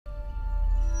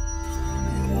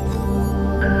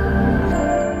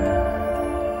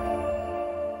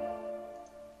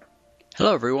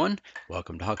Hello everyone,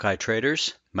 welcome to Hawkeye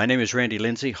Traders. My name is Randy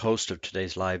Lindsay, host of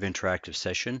today's live interactive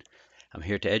session. I'm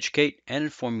here to educate and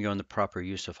inform you on the proper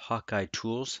use of Hawkeye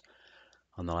tools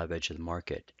on the live edge of the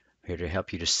market. I'm here to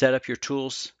help you to set up your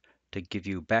tools, to give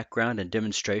you background and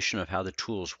demonstration of how the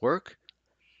tools work,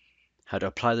 how to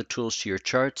apply the tools to your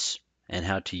charts, and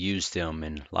how to use them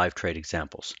in live trade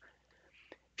examples.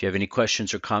 If you have any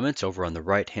questions or comments, over on the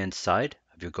right-hand side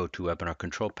of your GoToWebinar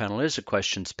control panel is a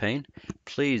questions pane.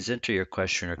 Please enter your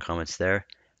question or comments there.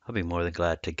 I'll be more than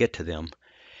glad to get to them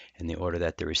in the order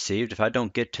that they're received. If I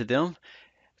don't get to them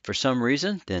for some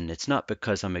reason, then it's not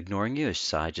because I'm ignoring you.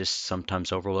 I just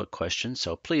sometimes overlook questions.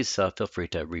 So please feel free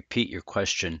to repeat your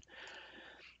question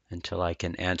until I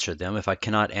can answer them. If I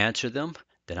cannot answer them,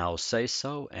 then I will say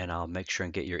so, and I'll make sure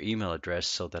and get your email address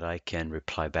so that I can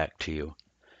reply back to you.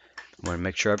 I want to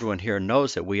make sure everyone here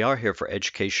knows that we are here for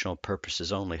educational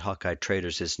purposes only. Hawkeye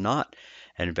Traders is not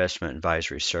an investment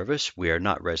advisory service. We are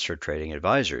not registered trading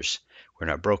advisors. We're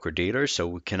not broker-dealers, so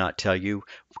we cannot tell you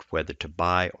whether to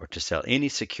buy or to sell any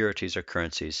securities or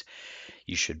currencies.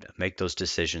 You should make those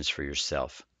decisions for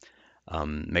yourself.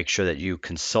 Make sure that you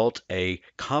consult a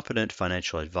competent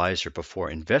financial advisor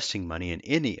before investing money in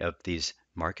any of these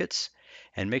markets,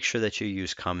 and make sure that you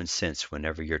use common sense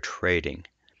whenever you're trading.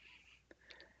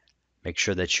 Make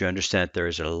sure that you understand that there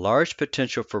is a large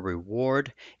potential for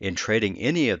reward in trading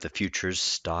any of the futures,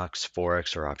 stocks,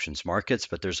 forex, or options markets,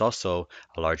 but there's also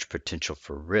a large potential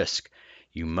for risk.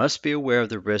 You must be aware of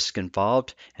the risks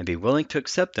involved and be willing to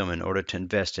accept them in order to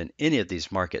invest in any of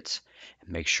these markets.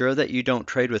 Make sure that you don't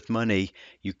trade with money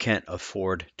you can't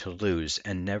afford to lose,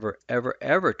 and never, ever,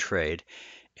 ever trade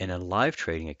in a live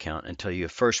trading account until you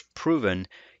have first proven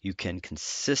you can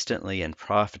consistently and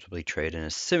profitably trade in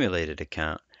a simulated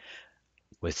account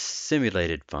with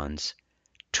simulated funds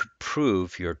to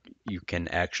prove you can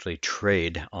actually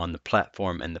trade on the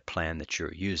platform and the plan that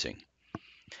you're using.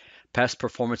 Past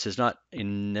performance is not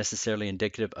necessarily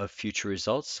indicative of future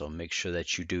results, so make sure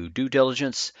that you do due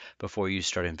diligence before you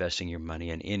start investing your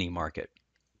money in any market.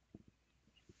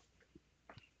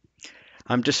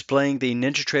 I'm displaying the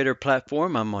NinjaTrader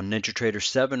platform. I'm on NinjaTrader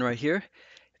 7 right here.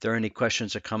 If there are any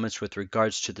questions or comments with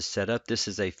regards to the setup, this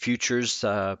is a futures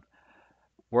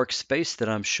workspace that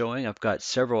I'm showing. I've got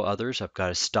several others. I've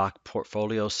got a stock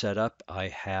portfolio set up. I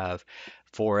have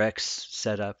forex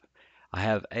set up. I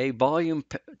have a volume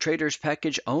traders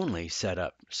package only set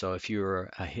up. So if you're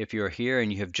here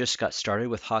and you have just got started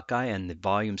with Hawkeye and the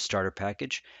volume starter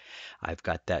package, I've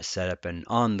got that set up and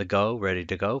on the go, ready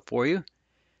to go for you.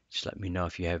 Just let me know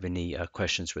if you have any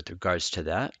questions with regards to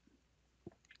that.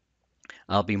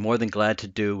 I'll be more than glad to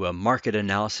do a market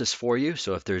analysis for you.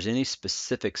 So if there's any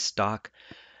specific stock,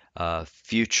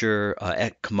 future,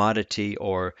 commodity,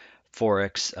 or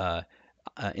forex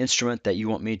instrument that you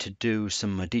want me to do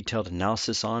some detailed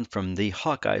analysis on from the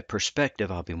Hawkeye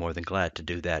perspective, I'll be more than glad to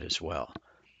do that as well.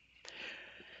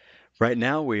 Right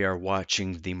now we are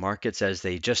watching the markets as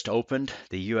they just opened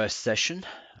the U.S. session.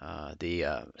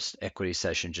 The equity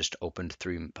session just opened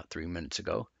about 3 minutes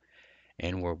ago,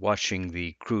 and we're watching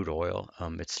the crude oil.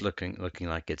 It's looking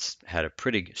like it's had a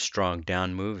pretty strong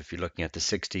down move. If you're looking at the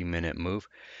 60-minute move,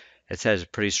 it has a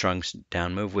pretty strong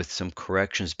down move with some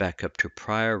corrections back up to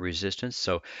prior resistance.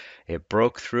 So it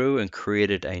broke through and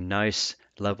created a nice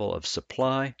level of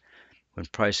supply. When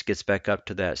price gets back up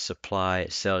to that supply,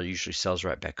 it usually sells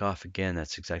right back off again.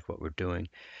 That's exactly what we're doing.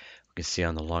 We can see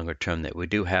on the longer term that we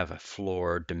do have a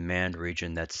floor demand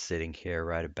region that's sitting here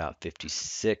right about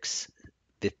 56.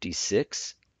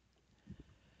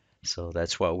 So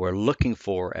that's what we're looking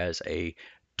for as a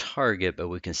target, but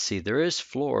we can see there is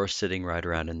floor sitting right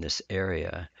around in this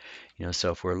area.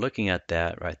 So if we're looking at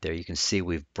that right there, you can see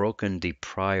we've broken the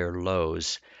prior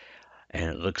lows and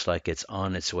it looks like it's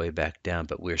on its way back down,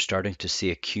 but we're starting to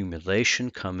see accumulation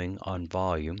coming on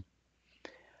volume.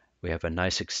 We have a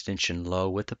nice extension low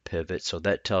with a pivot, so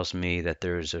that tells me that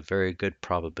there's a very good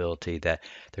probability that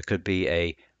there could be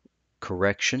a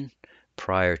correction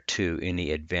prior to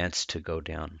any advance to go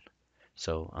down.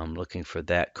 So I'm looking for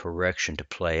that correction to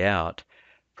play out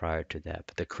prior to that.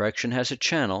 But the correction has a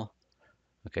channel.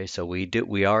 Okay, so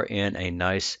we are in a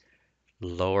nice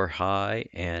lower high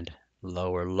and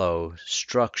lower low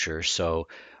structure. So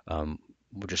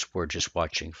we're just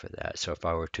watching for that. So if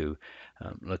I were to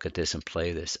look at this and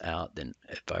play this out, then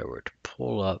if I were to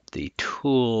pull up the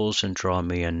tools and draw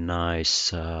me a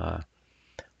nice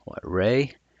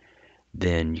ray,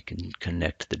 then you can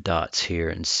connect the dots here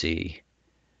and see.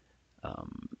 I'll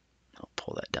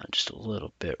pull that down just a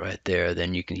little bit right there.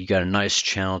 Then you got a nice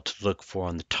channel to look for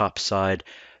on the top side.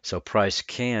 So price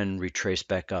can retrace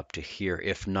back up to here,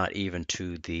 if not even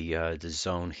to the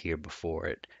zone here before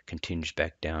it continues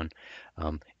back down.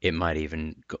 It might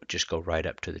even just go right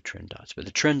up to the trend dots. But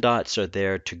the trend dots are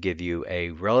there to give you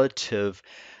a relative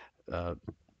uh,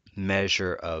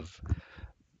 measure of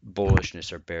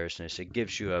bullishness or bearishness. It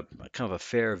gives you a kind of a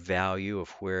fair value of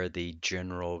where the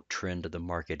general trend of the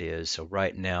market is. So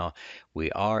right now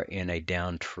we are in a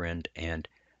downtrend and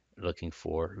looking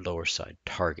for lower side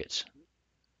targets.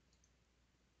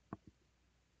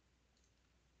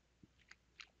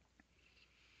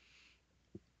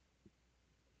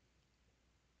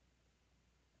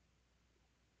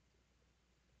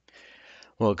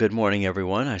 Well, good morning,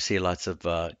 everyone. I see lots of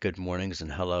good mornings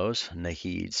and hellos.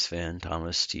 Nahid, Sven,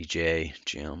 Thomas, TJ,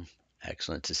 Jim.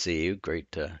 Excellent to see you.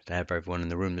 Great to have everyone in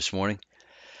the room this morning.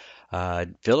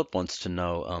 Philip wants to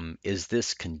know, is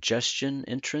this congestion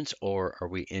entrance or are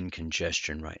we in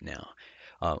congestion right now?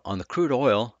 On the crude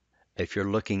oil, if you're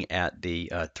looking at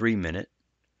the 3 minute,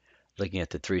 looking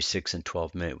at the 3, 6, and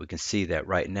 12 minute, we can see that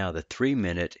right now the 3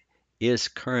 minute is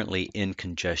currently in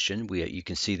congestion. You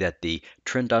can see that the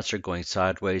trend dots are going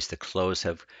sideways. The close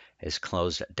has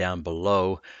closed down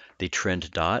below the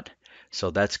trend dot. So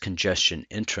that's congestion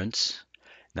entrance.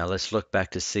 Now let's look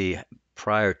back to see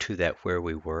prior to that where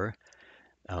we were.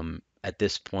 At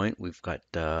this point, we've got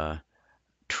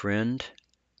trend.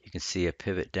 You can see a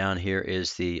pivot down here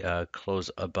is the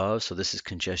close above. So this is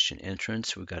congestion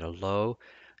entrance. We've got a low.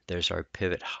 There's our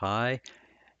pivot high.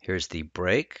 Here's the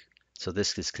break. So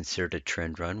this is considered a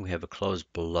trend run. We have a close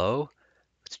below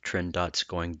with trend dots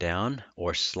going down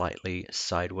or slightly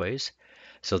sideways.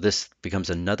 So this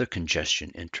becomes another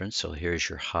congestion entrance. So here's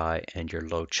your high and your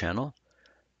low channel.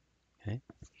 Okay,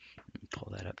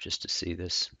 pull that up just to see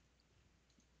this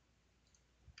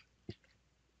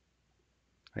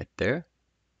right there.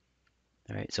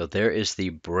 All right, so there is the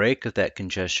break of that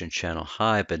congestion channel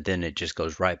high, but then it just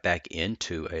goes right back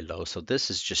into a low. So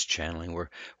this is just channeling.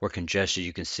 We're congested.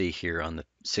 You can see here on the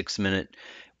 6 minute,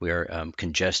 we are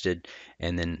congested,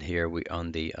 and then here we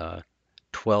on the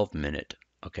 12 minute.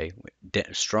 Okay,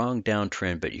 strong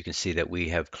downtrend, but you can see that we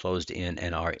have closed in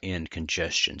and are in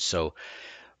congestion. So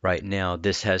right now,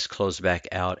 this has closed back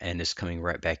out and is coming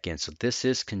right back in. So this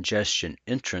is congestion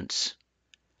entrance.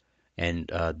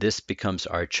 And this becomes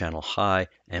our channel high,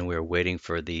 and we're waiting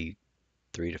for the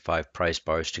 3 to 5 price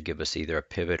bars to give us either a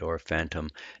pivot or a phantom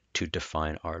to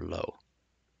define our low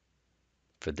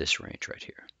for this range right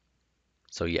here.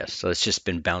 So yes, so it's just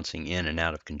been bouncing in and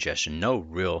out of congestion. No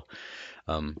real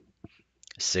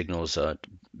signals to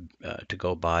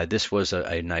go by. This was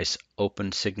a nice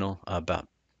open signal about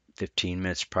 15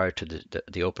 minutes prior to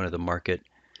the open of the market,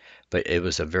 but it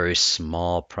was a very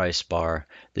small price bar.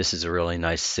 This is a really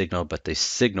nice signal, but the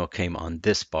signal came on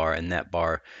this bar, and that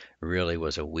bar really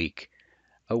was a weak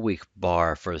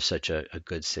bar for such a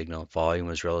good signal. Volume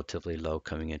was relatively low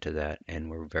coming into that, and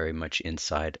we're very much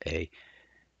inside a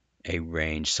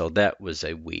range. So that was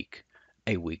a weak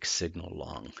signal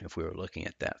long if we were looking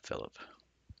at that, Philip.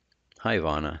 Hi,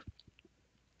 Ivana.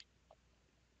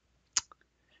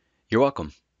 You're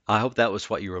welcome. I hope that was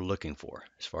what you were looking for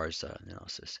as far as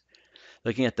analysis.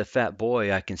 Looking at the fat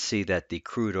boy, I can see that the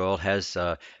crude oil has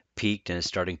peaked and is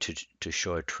starting to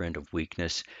show a trend of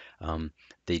weakness.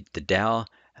 The Dow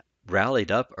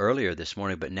rallied up earlier this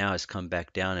morning, but now has come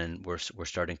back down, and we're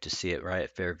starting to see it right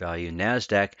at fair value.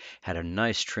 Nasdaq had a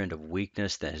nice trend of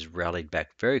weakness that has rallied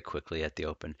back very quickly at the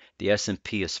open. The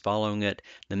S&P is following it.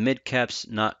 The mid caps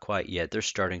not quite yet. They're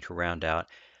starting to round out,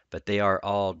 but they are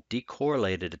all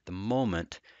decorrelated at the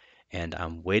moment. And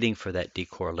I'm waiting for that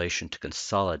decorrelation to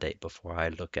consolidate before I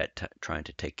look at trying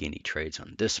to take any trades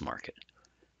on this market.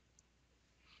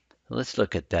 Let's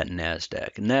look at that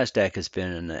NASDAQ. NASDAQ has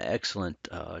been an excellent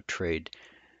trade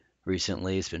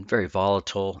recently. It's been very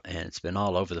volatile and it's been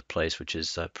all over the place, which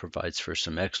provides for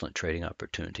some excellent trading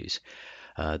opportunities.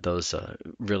 Those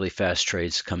really fast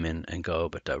trades come in and go,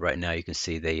 but right now you can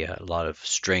see a lot of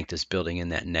strength is building in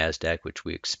that NASDAQ, which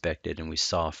we expected and we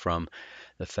saw from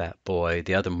the fat boy.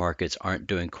 The other markets aren't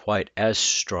doing quite as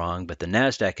strong, but the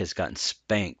NASDAQ has gotten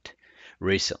spanked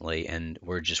recently, and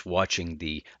we're just watching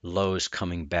the lows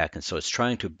coming back, and so it's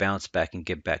trying to bounce back and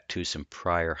get back to some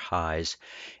prior highs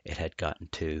it had gotten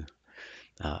to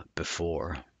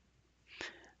before.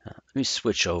 Let me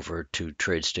switch over to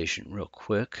TradeStation real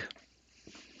quick.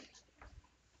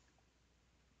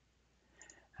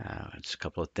 Just a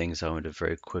couple of things I want to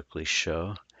very quickly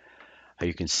show.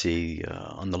 You can see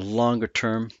on the longer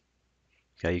term,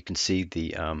 okay, you can see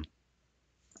the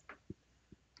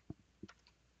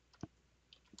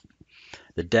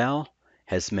Dow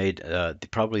has made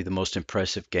probably the most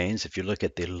impressive gains. If you look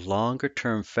at the longer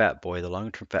term fat boy, the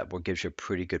longer term fat boy gives you a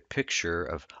pretty good picture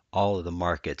of all of the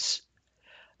markets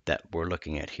that we're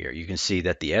looking at here. You can see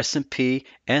that the S&P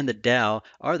and the Dow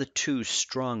are the two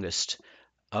strongest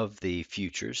of the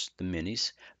futures, the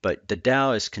minis, but the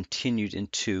Dow has continued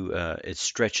into it's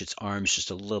stretched its arms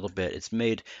just a little bit. It's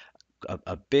made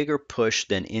a bigger push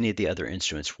than any of the other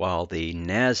instruments, while the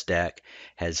Nasdaq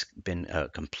has been a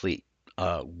complete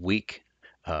weak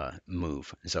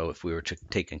move. So if we were to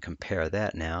take and compare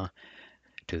that now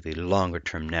to the longer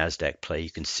term NASDAQ play, you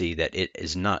can see that it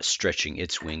is not stretching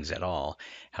its wings at all.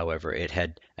 However, it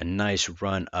had a nice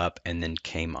run up and then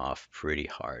came off pretty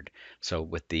hard. So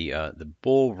with the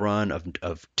bull run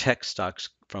of tech stocks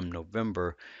from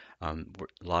November, a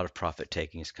lot of profit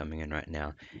taking is coming in right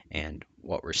now. And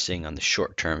what we're seeing on the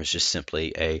short term is just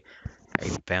simply a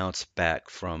bounce back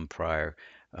from prior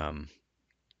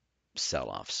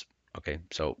sell-offs. Okay,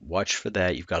 so watch for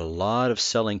that. You've got a lot of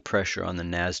selling pressure on the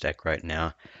NASDAQ right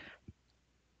now.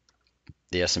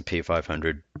 The S&P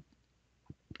 500,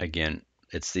 again,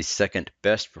 it's the second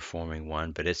best performing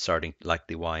one, but it's starting, like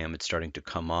the YM, it's starting to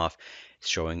come off. It's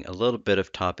showing a little bit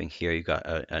of topping here. You got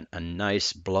a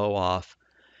nice blow off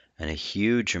and a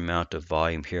huge amount of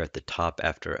volume here at the top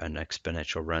after an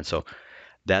exponential run. So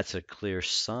that's a clear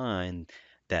sign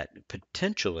that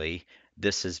potentially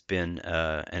this has been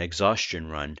an exhaustion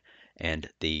run, and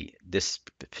this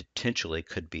potentially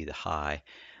could be the high.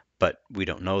 But we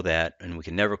don't know that, and we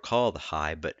can never call the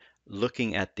high. But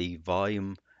looking at the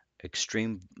volume,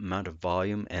 extreme amount of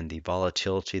volume and the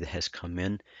volatility that has come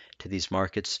in to these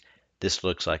markets, this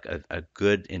looks like a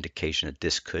good indication that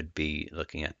this could be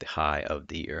looking at the high of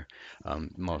the year.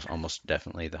 Almost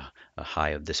definitely the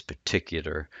high of this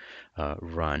particular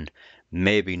run.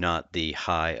 Maybe not the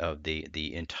high of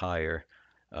the entire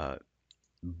uh,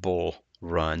 bull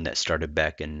run that started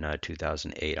back in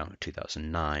 2008 on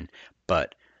 2009,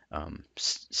 but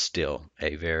still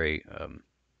a very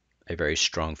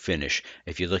strong finish.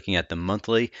 If you're looking at the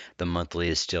monthly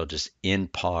is still just in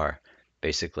par,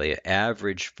 basically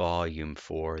average volume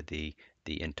for the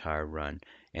entire run.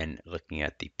 And looking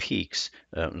at the peaks,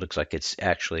 looks like it's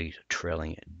actually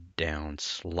trailing it down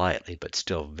slightly, but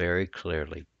still very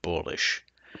clearly bullish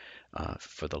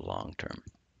for the long term.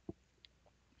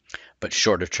 But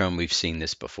shorter term, we've seen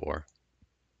this before.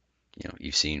 You know,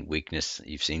 you've seen weakness,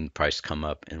 you've seen price come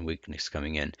up and weakness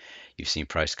coming in. You've seen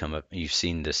price come up, you've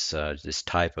seen this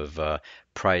type of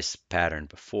price pattern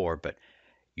before, but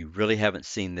you really haven't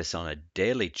seen this on a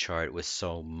daily chart with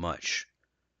so much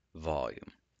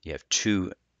volume. You have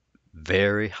two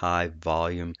very high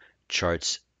volume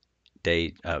charts,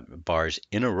 day bars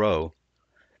in a row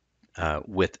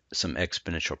with some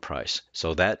exponential price.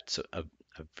 So that's a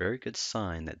very good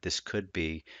sign that this could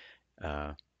be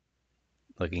uh,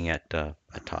 looking at a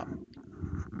top.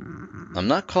 I'm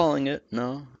not calling it.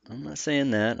 No, I'm not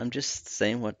saying that. I'm just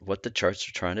saying what the charts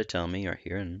are trying to tell me are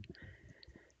here and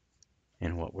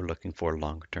what we're looking for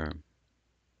longer term.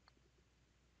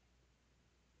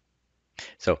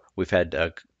 So we've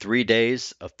had 3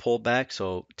 days of pullback.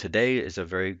 So today is a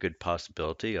very good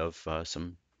possibility of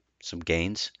some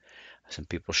gains, some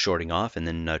people shorting off and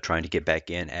then trying to get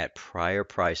back in at prior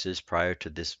prices prior to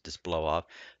this blow off.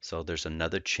 So there's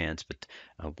another chance, but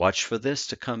watch for this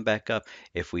to come back up.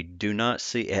 If we do not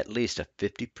see at least a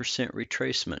 50%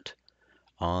 retracement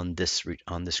on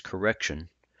this correction,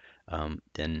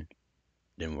 then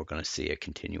we're going to see a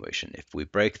continuation. If we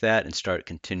break that and start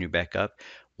continue back up,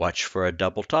 watch for a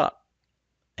double top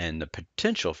and the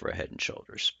potential for a head and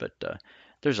shoulders. But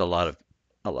there's a lot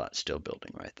still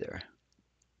building right there.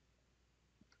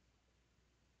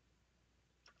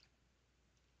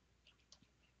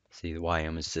 See, the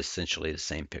YM is essentially the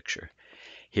same picture.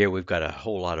 Here we've got a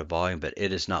whole lot of volume, but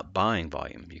it is not buying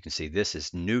volume. You can see this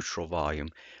is neutral volume,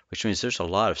 which means there's a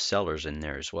lot of sellers in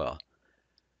there as well,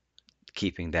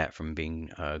 keeping that from being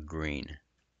green.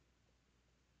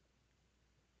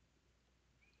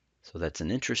 So that's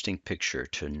an interesting picture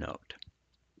to note.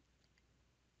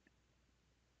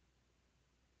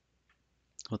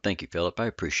 Well, thank you, Philip. I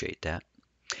appreciate that.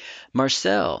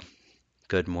 Marcel,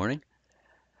 good morning.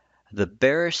 The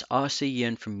bearish Aussie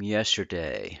yen from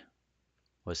yesterday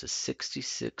was a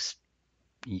 66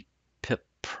 pip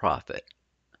profit.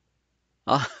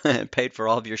 Oh, paid for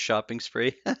all of your shopping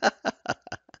spree?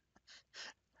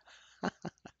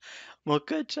 Well,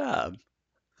 good job.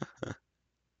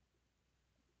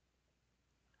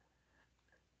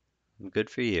 Good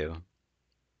for you.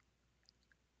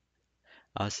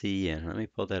 Aussie yen. Let me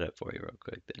pull that up for you real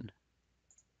quick then.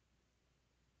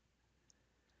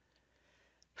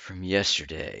 from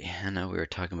yesterday. I know we were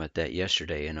talking about that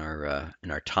yesterday in our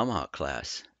Tomahawk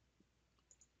class.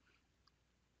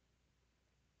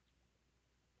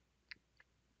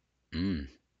 Mm,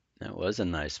 that was a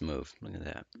nice move. Look at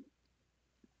that.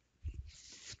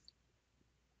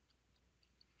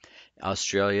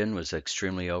 Australian was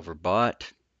extremely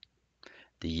overbought.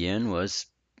 The yen was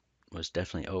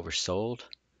definitely oversold.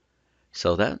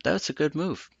 So that's a good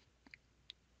move.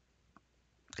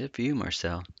 Good for you,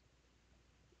 Marcel.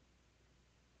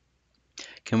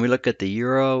 Can we look at the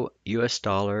euro, US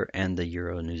dollar, and the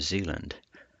euro New Zealand?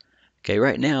 Okay,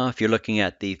 right now, if you're looking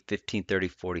at the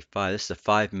 15:30:45, this is a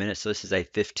 5 minute, so this is a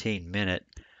 15-minute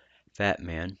fat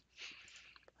man.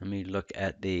 Let me look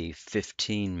at the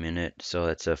 15-minute, so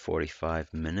that's a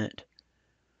 45-minute.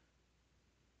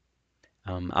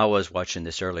 I was watching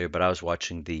this earlier, but I was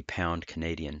watching the pound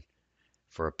Canadian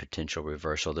for a potential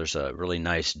reversal. There's a really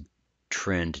nice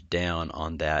trend down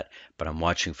on that, but I'm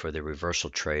watching for the reversal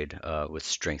trade with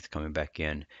strength coming back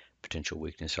in, potential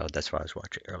weakness. So that's why I was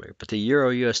watching earlier. But the euro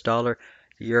US dollar,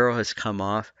 the euro has come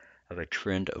off of a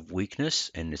trend of weakness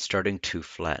and it's starting to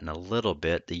flatten a little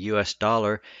bit. The US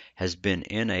dollar has been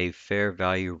in a fair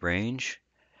value range,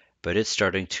 but it's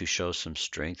starting to show some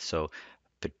strength. So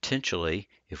potentially,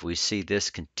 if we see this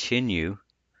continue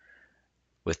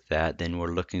with that, then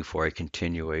we're looking for a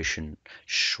continuation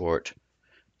short.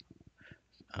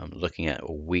 Looking at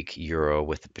a weak euro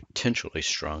with a potentially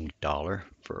strong dollar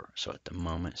so at the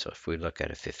moment. So if we look at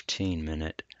a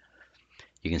 15-minute,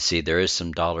 you can see there is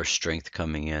some dollar strength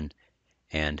coming in,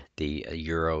 and the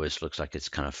euro looks like it's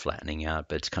kind of flattening out,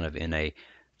 but it's kind of in a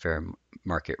fair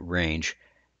market range.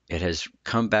 It has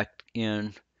come back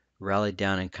in, rallied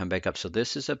down, and come back up. So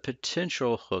this is a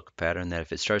potential hook pattern that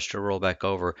if it starts to roll back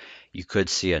over, you could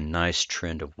see a nice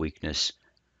trend of weakness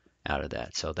out of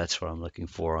that. So that's what I'm looking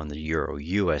for on the euro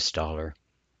US dollar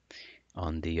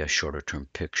on the shorter term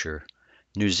picture.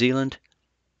 New Zealand,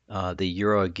 the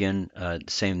euro again,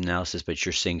 same analysis, but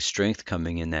you're seeing strength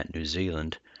coming in that New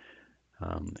Zealand.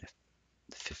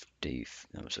 50,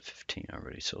 that was a 15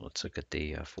 already, so let's look at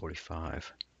the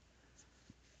 45.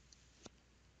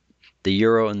 The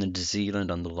euro and the New Zealand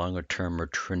on the longer term are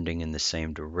trending in the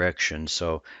same direction,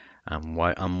 so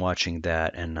I'm watching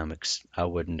that, and I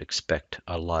wouldn't expect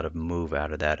a lot of move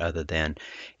out of that other than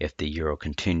if the euro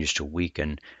continues to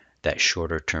weaken, that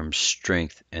shorter term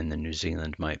strength in the New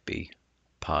Zealand might be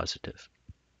positive.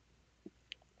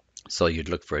 So you'd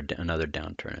look for another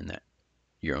downturn in that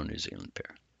euro New Zealand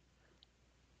pair.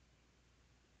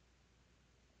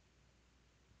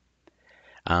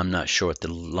 I'm not sure what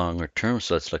the longer term,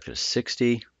 so let's look at a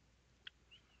 60.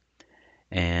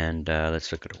 And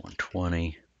let's look at a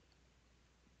 120.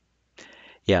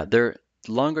 Yeah, they're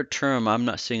longer term. I'm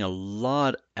not seeing a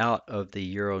lot out of the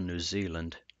Euro New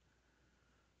Zealand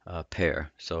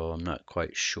pair, so I'm not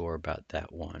quite sure about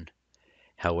that one.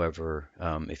 However,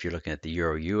 if you're looking at the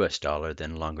Euro US dollar,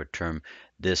 then longer term,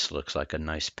 this looks like a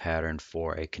nice pattern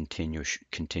for a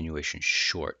continuation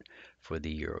short for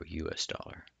the Euro US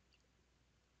dollar.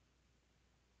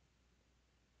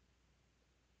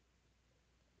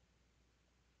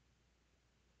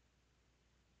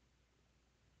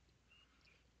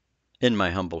 In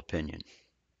my humble opinion.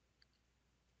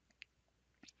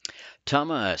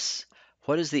 Thomas,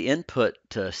 what is the input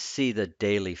to see the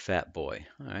daily fat boy?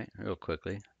 All right, real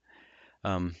quickly.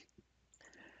 Um,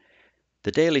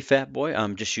 the daily fat boy,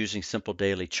 I'm just using simple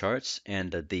daily charts,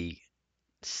 and the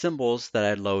symbols that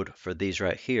I load for these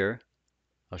right here,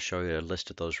 I'll show you a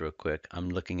list of those real quick. I'm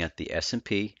looking at the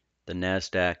S&P, the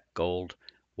NASDAQ, gold,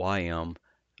 YM,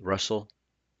 Russell,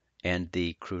 and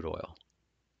the crude oil.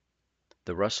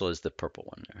 The Russell is the purple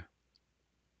one there.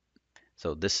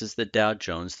 So this is the Dow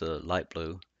Jones, the light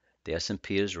blue. The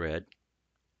S&P is red.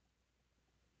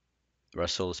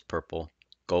 Russell is purple.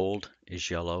 Gold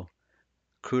is yellow.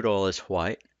 Crude oil is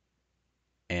white.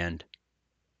 And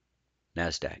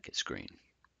NASDAQ is green.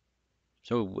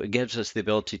 So it gives us the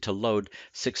ability to load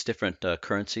 6 different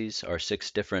currencies or 6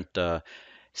 different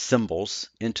symbols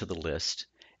into the list,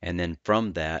 and then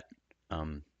from that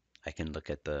I can look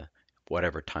at the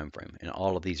whatever time frame, and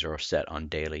all of these are set on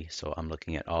daily. So I'm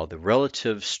looking at all the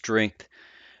relative strength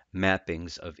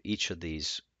mappings of each of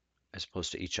these as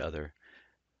opposed to each other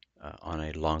on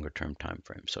a longer term time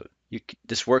frame. So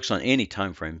this works on any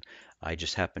time frame. I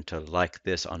just happen to like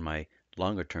this on my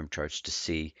longer term charts to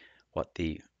see what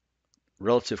the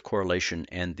relative correlation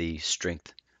and the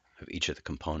strength of each of the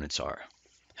components are.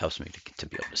 Helps me to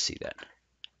be able to see that.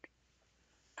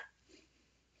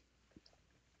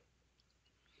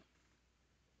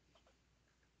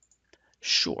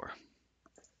 Sure.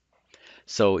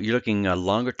 So you're looking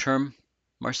longer term,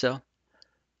 Marcel?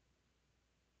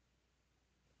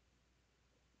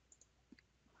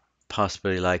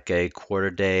 possibly like a quarter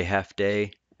day, half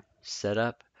day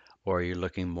setup, or are you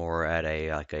looking more at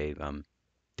a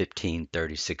 15,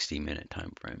 30, 60-minute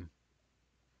time frame?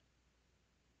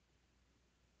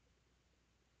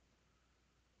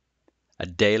 A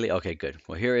daily? Okay, good.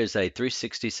 Well, here is a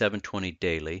 367.20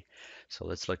 daily. So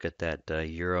let's look at that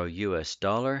Euro US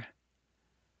dollar.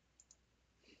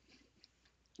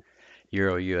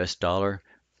 Euro US dollar,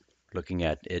 looking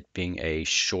at it being a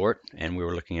short, and we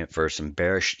were looking at for some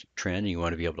bearish trend. You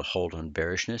want to be able to hold on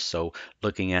bearishness. So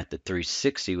looking at the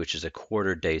 360, which is a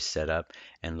quarter day setup,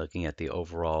 and looking at the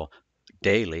overall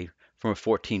daily from a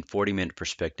 14-40 minute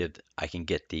perspective, I can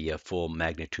get the full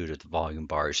magnitude of the volume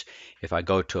bars. If I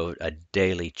go to a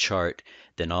daily chart,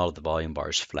 then all of the volume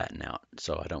bars flatten out,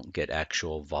 so I don't get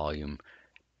actual volume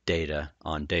data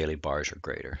on daily bars or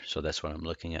greater. So that's what I'm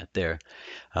looking at there.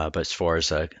 But as far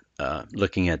as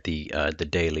looking at the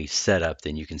daily setup,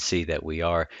 then you can see that we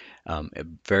are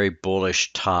very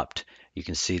bullish topped. You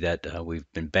can see that we've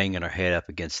been banging our head up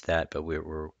against that, but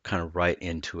we're kind of right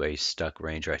into a stuck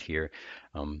range right here.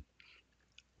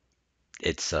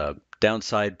 It's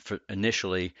downside for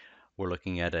initially. We're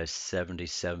looking at a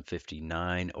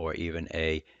 77.59 or even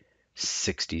a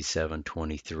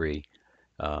 67.23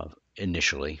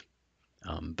 initially.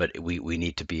 But we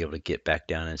need to be able to get back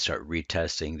down and start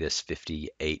retesting this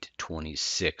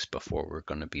 58.26 before we're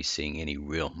going to be seeing any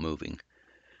real moving,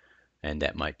 and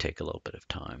that might take a little bit of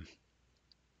time.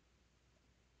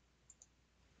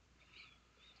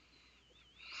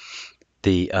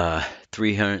 The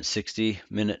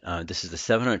 360-minute, this is the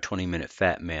 720-minute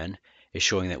fat man, is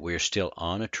showing that we are still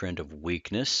on a trend of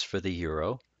weakness for the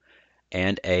euro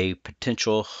and a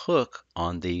potential hook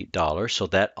on the dollar. So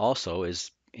that also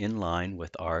is in line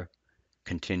with our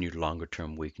continued longer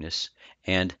term weakness,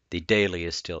 and the daily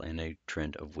is still in a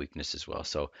trend of weakness as well.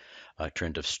 So a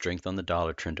trend of strength on the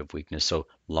dollar, trend of weakness. So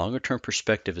longer term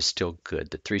perspective is still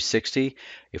good. The 360,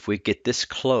 if we get this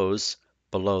close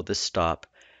below this stop,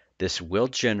 this will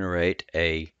generate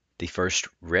the first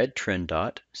red trend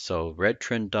dot. So red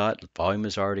trend dot, volume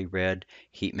is already red,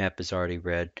 heat map is already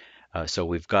red. So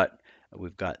we've got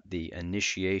the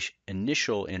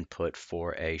initial input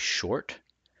for a short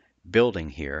building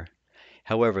here.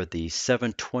 However, the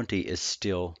 720 is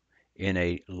still in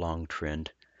a long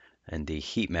trend, and the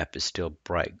heat map is still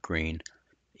bright green.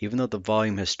 Even though the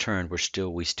volume has turned, we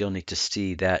still need to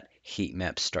see that heat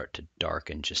map start to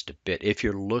darken just a bit if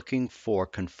you're looking for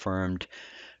confirmed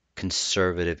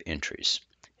conservative entries.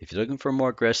 If you're looking for more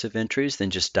aggressive entries, then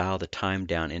just dial the time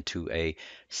down into a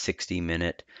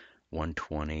 60-minute,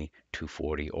 120,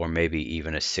 240, or maybe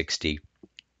even a 60,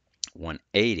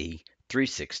 180,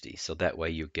 360. So that way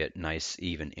you get nice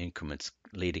even increments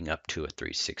leading up to a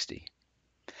 360.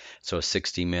 So a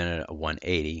 60-minute, a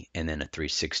 180, and then a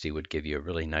 360 would give you a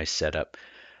really nice setup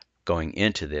going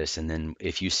into this. And then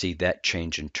if you see that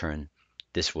change in turn,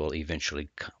 this will eventually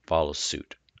follow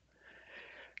suit.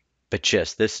 But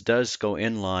yes, this does go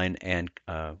in line and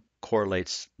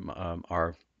correlates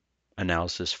our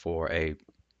analysis for a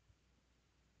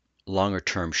longer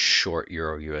term short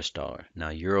Euro US dollar. Now,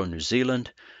 Euro New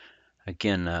Zealand,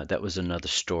 again, that was another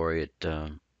story.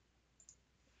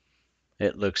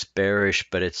 It looks bearish,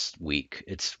 but it's weak.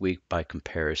 It's weak by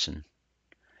comparison.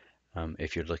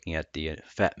 If you're looking at the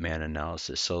fat man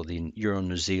analysis. So the Euro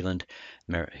New Zealand,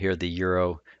 here the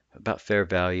Euro about fair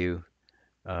value,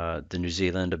 the New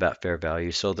Zealand about fair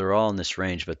value. So they're all in this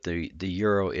range, but the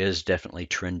Euro is definitely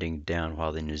trending down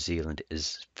while the New Zealand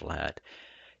is flat.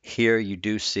 Here you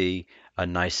do see a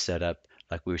nice setup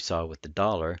like we saw with the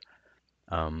dollar.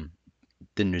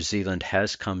 The New Zealand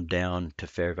has come down to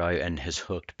fair value and has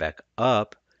hooked back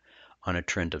up on a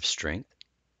trend of strength.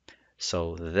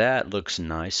 So that looks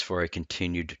nice for a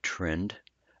continued trend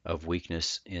of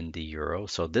weakness in the euro.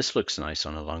 So this looks nice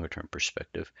on a longer term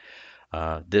perspective.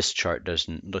 This chart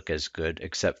doesn't look as good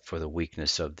except for the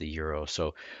weakness of the euro.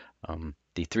 So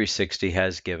the 360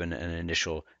 has given an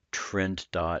initial trend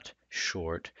dot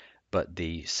short, but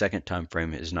the second time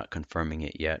frame is not confirming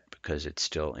it yet because it's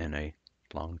still in a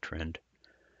long trend.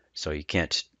 So you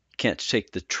can't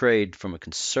take the trade from a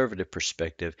conservative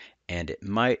perspective, and it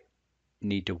might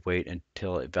need to wait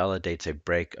until it validates a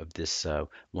break of this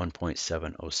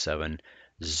 1.707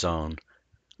 zone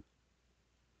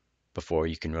before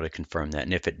you can really confirm that.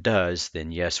 And if it does,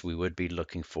 then yes, we would be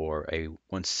looking for a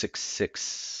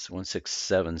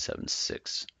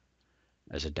 16776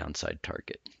 as a downside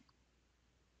target.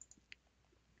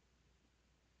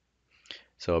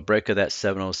 So a break of that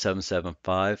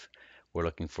 70775, we're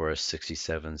looking for a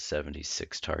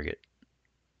 6776 target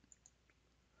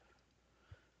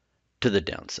to the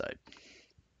downside.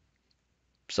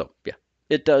 So yeah,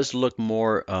 it does look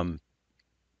more,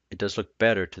 it does look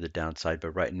better to the downside,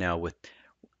 but right now with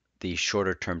the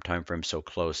shorter term time frame so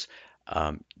close,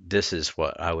 this is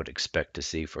what I would expect to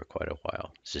see for quite a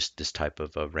while. It's just this type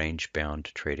of a range bound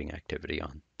trading activity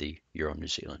on the Euro New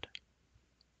Zealand.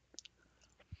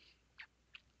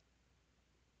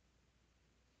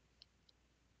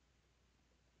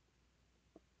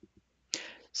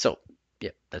 So,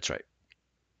 yeah, that's right.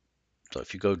 So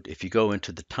if you go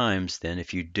into the times, then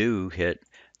if you do hit,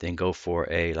 then go for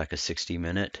a like a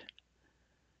 60-minute.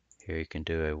 Here you can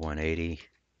do a 180,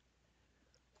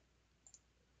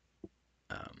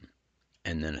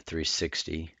 and then a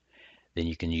 360. Then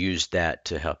you can use that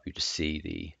to help you to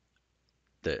see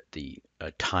the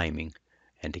timing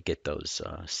and to get those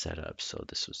set up. So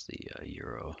this was the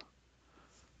Euro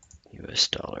US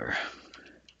dollar.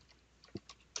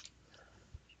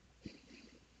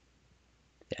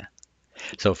 Yeah.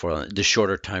 So for the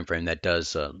shorter time frame, that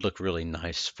does look really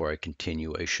nice for a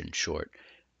continuation short.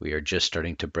 We are just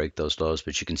starting to break those lows,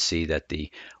 but you can see that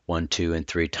the 1, 2, and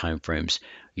 3 time frames,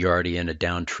 you're already in a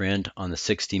downtrend. On the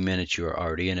 60 minutes, you're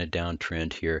already in a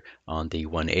downtrend here on the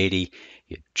 180.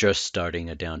 You're just starting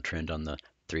a downtrend on the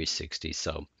 360.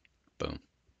 So boom,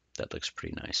 that looks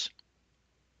pretty nice.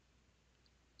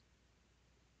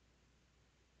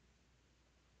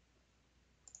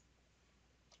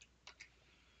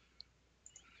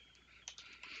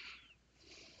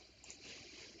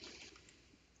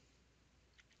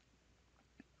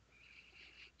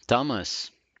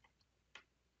 Thomas,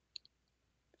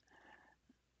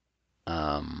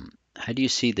 how do you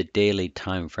see the daily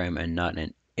time frame and not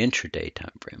an intraday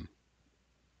time frame?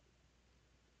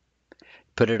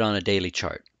 Put it on a daily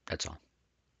chart. That's all.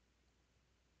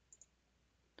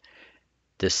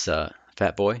 This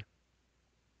fat boy,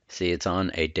 see, it's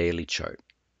on a daily chart.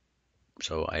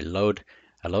 So I load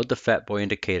the fat boy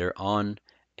indicator on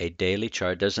a daily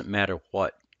chart. Doesn't matter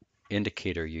what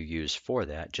indicator you use for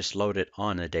that. Just load it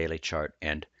on a daily chart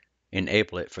and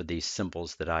enable it for these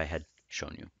symbols that I had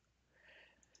shown you.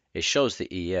 It shows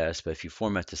the ES, but if you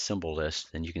format the symbol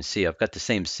list, then you can see I've got the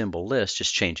same symbol list,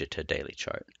 just change it to a daily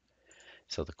chart.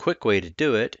 So the quick way to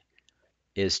do it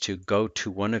is to go to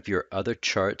one of your other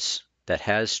charts that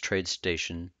has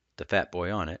TradeStation, the fat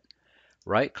boy on it,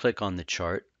 right click on the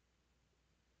chart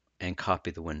and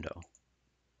copy the window.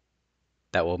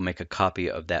 That will make a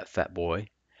copy of that fat boy.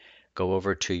 Go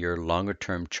over to your longer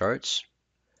term charts,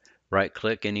 right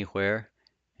click anywhere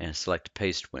and select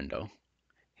paste window.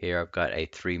 Here I've got a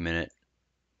 3-minute,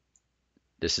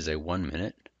 this is a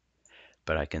 1-minute,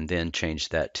 but I can then change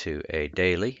that to a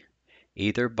daily,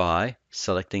 either by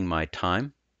selecting my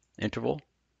time interval,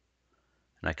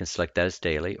 and I can select that as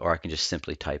daily, or I can just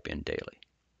simply type in daily.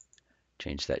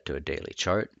 Change that to a daily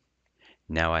chart.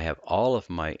 Now I have all of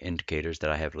my indicators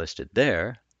that I have listed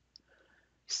there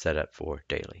set up for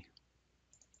daily.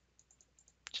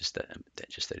 Just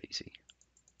that easy.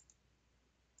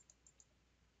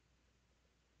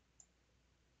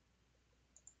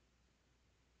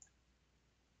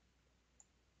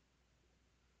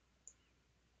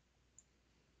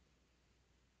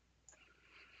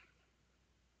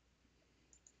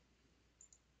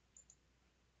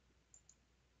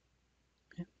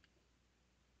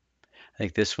 I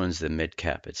think this one's the mid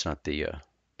cap. It's not the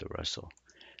Russell.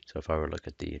 So if I were to look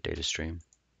at the data stream,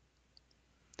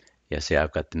 yeah, see,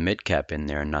 I've got the mid cap in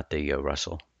there and not the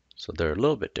Russell. So they're a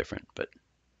little bit different, but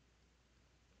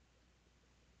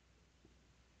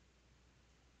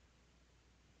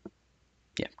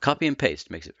yeah, copy and paste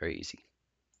makes it very easy.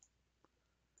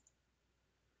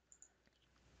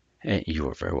 And you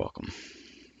are very welcome.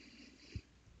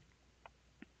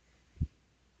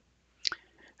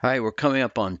 All right, we're coming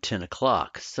up on 10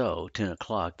 o'clock. So 10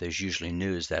 o'clock, there's usually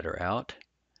news that are out.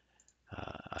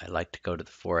 I like to go to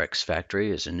the Forex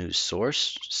Factory as a news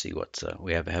source to see what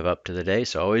we have up to the day.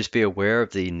 So always be aware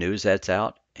of the news that's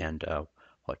out and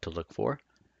what to look for.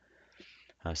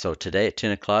 So today at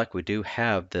 10 o'clock, we do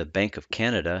have the Bank of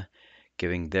Canada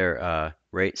giving their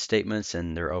rate statements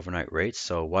and their overnight rates.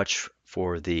 So watch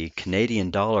for the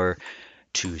Canadian dollar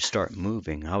to start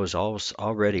moving. I was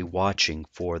already watching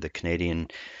for the Canadian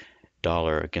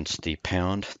dollar against the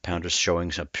pound. The pound is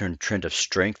showing a trend of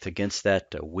strength against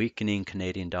that weakening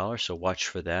Canadian dollar, so watch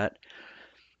for that.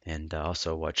 And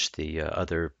also watch the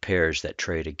other pairs that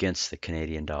trade against the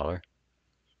Canadian dollar.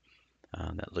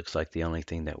 That looks like the only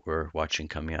thing that we're watching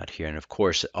coming out here. And of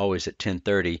course, always at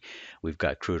 10:30, we've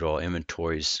got crude oil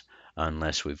inventories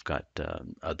unless we've got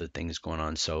other things going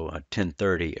on. So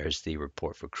 10:30 is the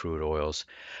report for crude oils.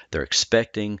 They're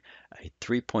expecting a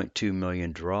 3.2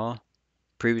 million draw.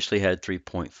 Previously had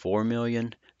 3.4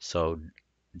 million, so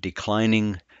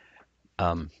declining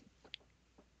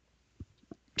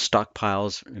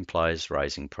stockpiles implies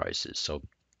rising prices. So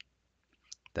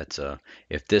that's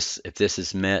if this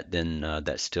is met, then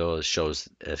that still shows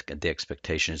the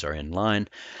expectations are in line.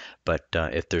 But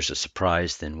if there's a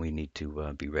surprise, then we need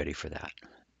to be ready for that.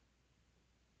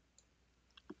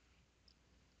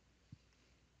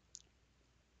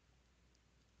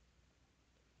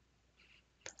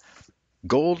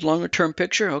 Gold longer term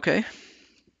picture, okay.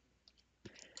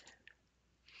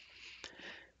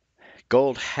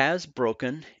 Gold has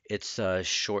broken its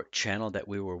short channel that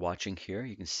we were watching here.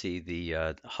 You can see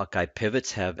the Hawkeye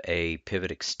pivots have a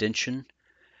pivot extension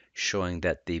showing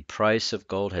that the price of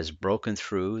gold has broken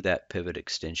through that pivot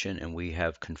extension, and we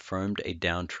have confirmed a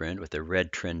downtrend with a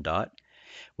red trend dot.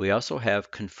 We also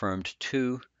have confirmed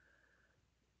two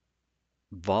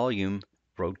volume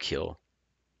roadkill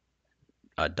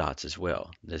dots as well.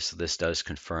 This does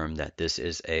confirm that this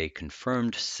is a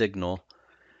confirmed signal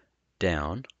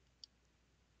down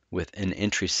with an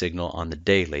entry signal on the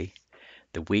daily.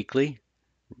 The weekly,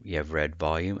 you have red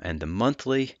volume, and the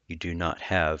monthly, you do not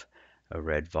have a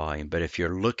red volume. But if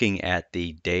you're looking at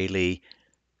the daily,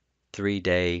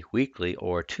 3-day, weekly,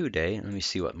 or 2-day, let me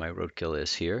see what my roadkill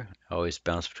is here. I always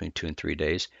bounce between 2 and 3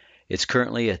 days. It's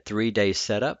currently a 3-day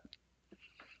setup.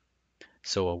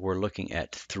 So we're looking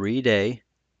at 3-day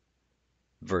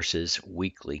versus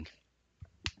weekly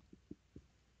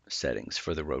settings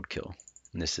for the roadkill.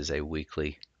 And this is a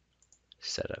weekly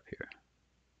setup here.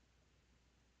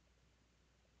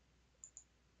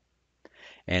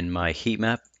 And my heat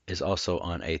map is also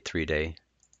on a 3-day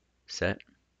set.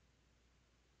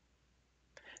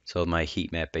 So my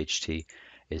heat map HT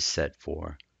is set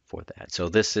for that. So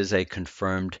this is a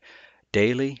confirmed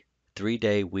daily,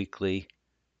 3-day, weekly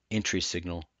entry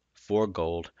signal for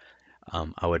gold.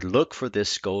 I would look for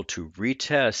this gold to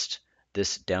retest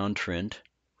this downtrend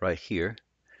right here.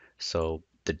 So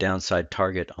the downside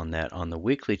target on that on the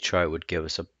weekly chart would give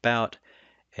us about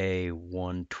a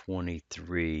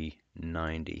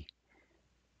 123.90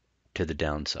 to the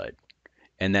downside.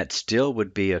 And that still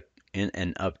would be in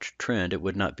an uptrend. It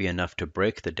would not be enough to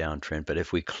break the downtrend. But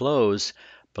if we close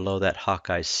below that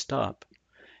Hawkeye stop,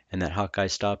 and that Hawkeye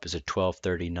stop is at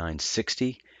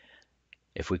 1239.60,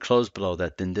 if we close below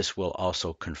that, then this will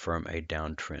also confirm a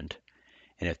downtrend.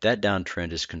 And if that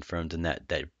downtrend is confirmed, then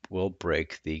that will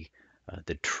break the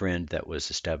trend that was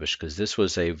established, because this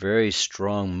was a very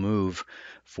strong move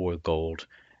for gold,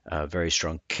 a very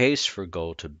strong case for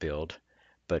gold to build.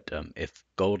 But if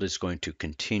gold is going to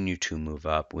continue to move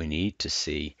up, we need to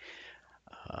see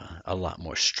a lot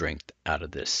more strength out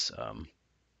of this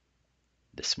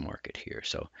this market here.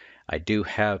 So I do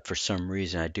have, for some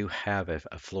reason, I do have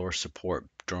a floor support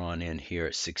drawn in here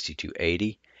at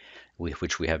 62.80,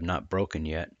 which we have not broken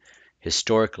yet.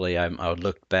 Historically, I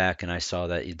looked back and I saw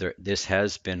that either this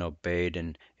has been obeyed,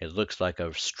 and it looks like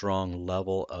a strong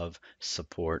level of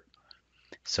support.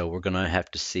 So we're going to have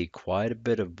to see quite a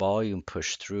bit of volume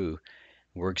push through.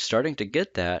 We're starting to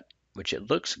get that, which it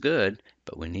looks good,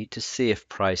 but we need to see if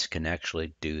price can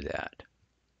actually do that.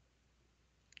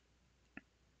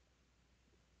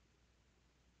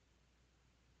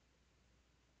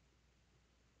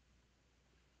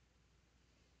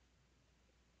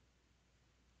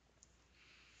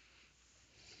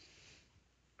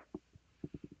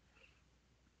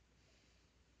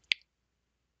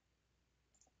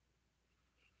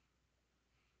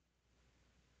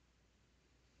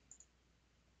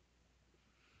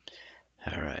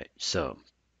 All right, so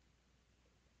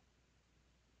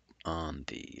on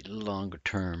the longer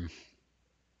term,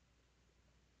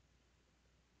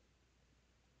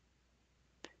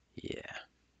 yeah,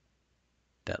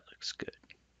 that looks good.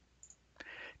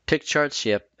 Tick charts,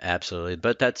 yep, absolutely.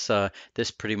 But that's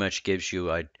this pretty much gives you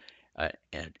an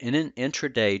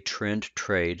intraday trend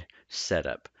trade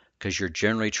setup, because you're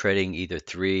generally trading either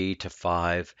 3 to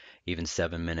 5, even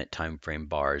 7-minute time frame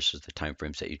bars is the time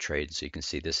frames that you trade. So you can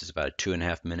see this is about a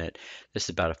 2.5-minute, this is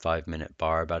about a 5-minute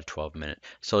bar, about a 12-minute.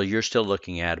 So you're still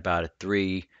looking at about a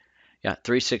 3, yeah,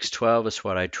 3, 6, 12 is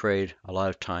what I trade a lot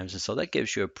of times, and so that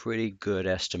gives you a pretty good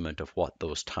estimate of what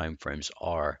those time frames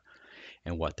are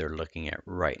and what they're looking at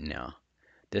right now.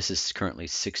 This is currently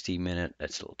 60-minute.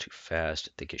 That's a little too fast.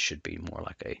 I think it should be more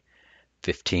like a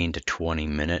 15 to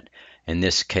 20-minute. In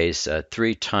this case,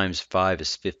 3 times 5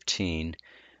 is 15.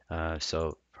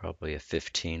 So probably a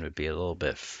 15 would be a little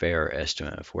bit fair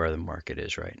estimate of where the market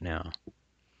is right now.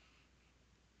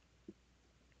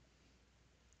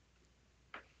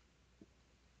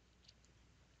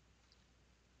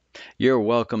 You're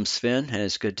welcome, Sven, and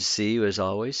it's good to see you as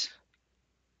always.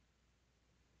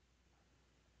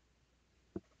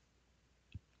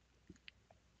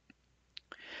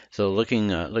 So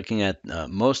looking at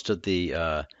most of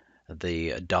the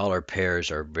dollar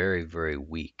pairs are very, very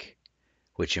weak,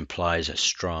 which implies a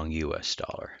strong U.S.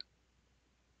 dollar.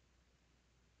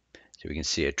 So we can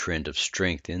see a trend of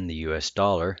strength in the U.S.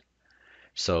 dollar.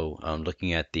 So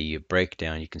looking at the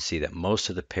breakdown, you can see that most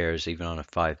of the pairs, even on a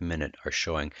 5-minute, are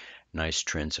showing nice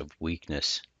trends of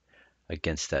weakness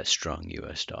against that strong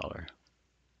U.S. dollar.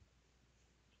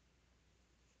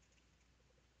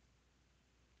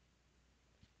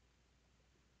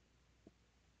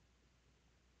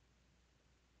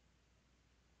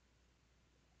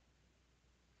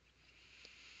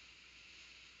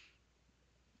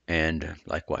 And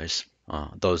likewise,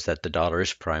 those that the dollar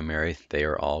is primary, they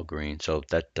are all green. So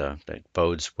that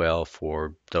bodes well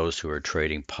for those who are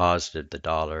trading positive the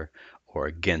dollar or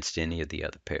against any of the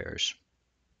other pairs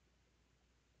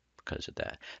because of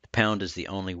that. The pound is the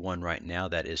only one right now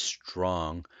that is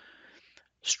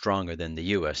stronger than the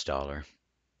U.S. dollar.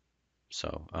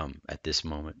 So at this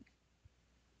moment,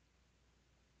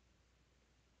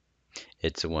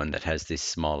 it's the one that has the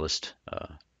smallest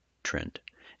trend.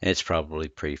 And it's probably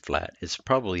pretty flat. It's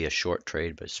probably a short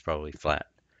trade, but it's probably flat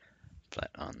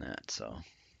on that. So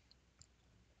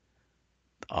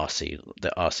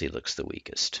the Aussie looks the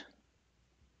weakest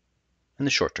in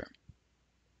the short term.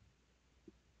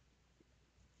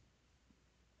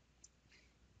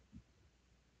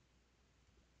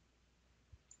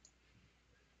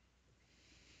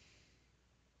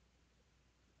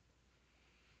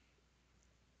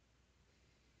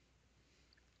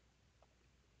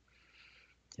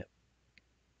 Yep,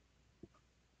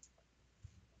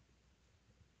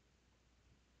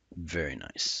 very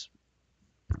nice.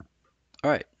 All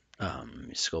right,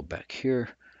 let's go back here.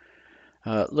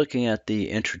 Looking at the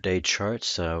intraday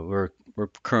charts, we're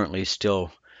currently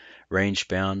still range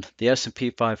bound. The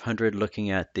S&P 500, looking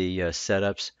at the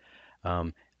setups,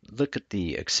 um, look at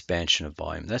the expansion of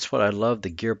volume. That's what I love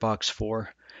the gearbox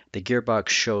for. The gearbox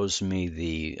shows me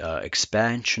the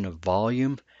expansion of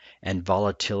volume and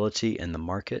volatility in the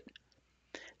market.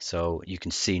 So you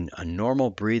can see a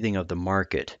normal breathing of the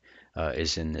market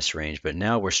is in this range, but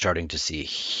now we're starting to see a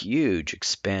huge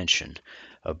expansion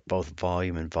of both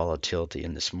volume and volatility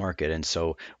in this market. And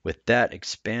so with that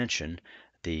expansion,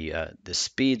 the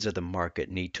speeds of the market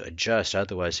need to adjust.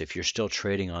 Otherwise, if you're still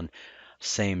trading on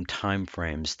same time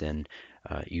frames, then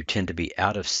you tend to be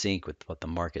out of sync with what the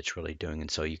market's really doing,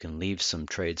 and so you can leave some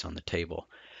trades on the table.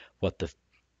 What the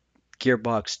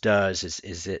Gearbox does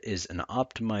is it is an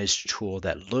optimized tool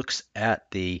that looks at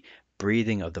the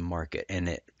breathing of the market, and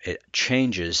it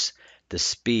changes the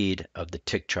speed of the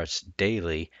tick charts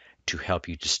daily to help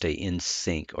you to stay in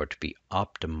sync or to be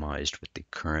optimized with the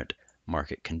current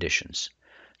market conditions.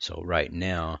 So right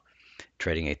now,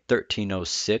 trading a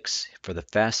 1306 for the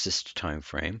fastest time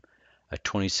frame, a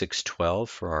 2612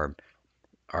 for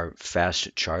our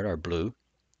fast chart, our blue,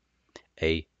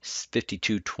 a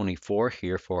 5224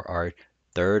 here for our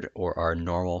third or our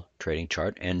normal trading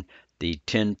chart, and the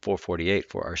 10448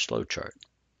 for our slow chart.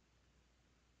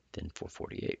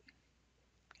 10448.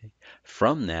 Okay.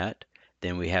 From that,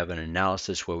 then we have an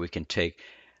analysis where we can take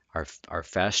our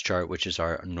fast chart, which is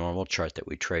our normal chart that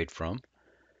we trade from,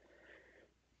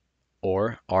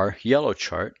 or our yellow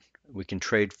chart. We can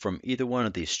trade from either one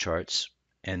of these charts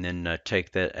and then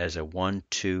take that as a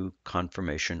 1-2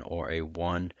 confirmation or a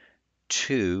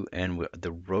 1-2, and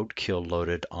the roadkill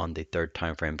loaded on the third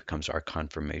time frame becomes our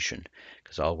confirmation,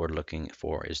 because all we're looking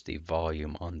for is the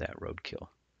volume on that roadkill.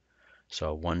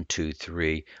 So 1, 2,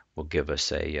 3 will give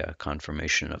us a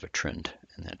confirmation of a trend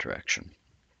in that direction.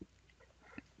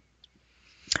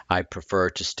 I prefer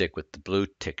to stick with the blue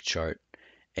tick chart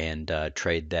and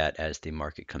trade that as the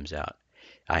market comes out.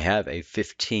 I have a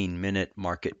 15-minute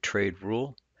market trade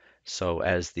rule. So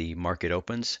as the market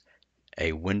opens,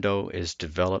 a window is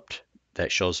developed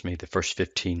that shows me the first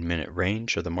 15-minute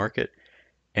range of the market,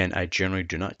 and I generally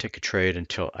do not take a trade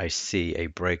until I see a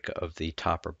break of the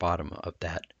top or bottom of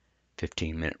that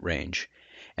 15-minute range.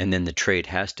 And then the trade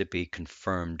has to be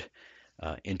confirmed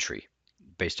entry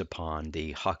based upon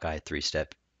the Hawkeye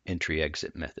 3-step entry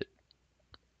exit method.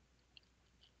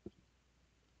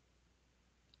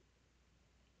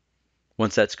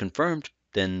 Once that's confirmed,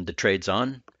 then the trade's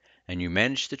on, and you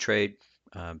manage the trade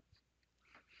uh,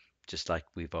 just like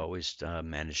we've always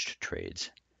managed trades,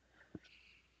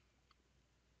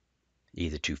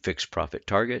 either to fixed profit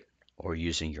target or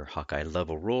using your Hawkeye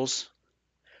level rules,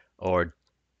 or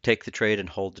take the trade and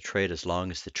hold the trade as long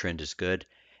as the trend is good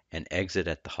and exit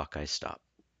at the Hawkeye stop.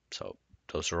 So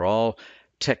those are all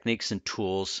techniques and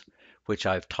tools which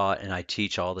I've taught and I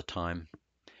teach all the time.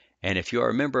 And if you are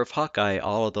a member of Hawkeye,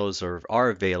 all of those are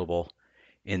available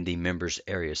in the members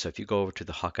area. So if you go over to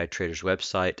the Hawkeye Traders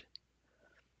website,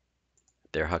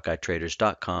 there,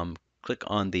 HawkeyeTraders.com, click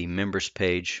on the members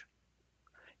page,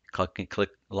 click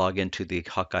log into the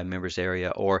Hawkeye members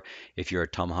area, or if you're a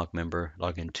Tomahawk member,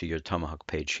 log into your Tomahawk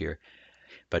page here.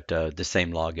 But the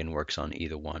same login works on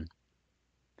either one.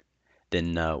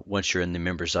 Then once you're in the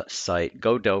members site,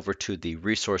 go over to the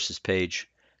resources page,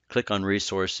 click on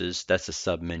resources. That's a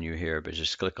sub menu here, but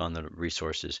just click on the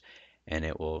resources and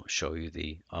it will show you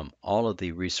the all of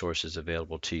the resources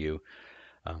available to you.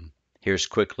 Here's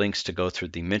quick links to go through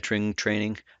the mentoring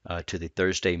training, to the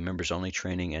Thursday members only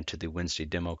training, and to the Wednesday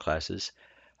demo classes.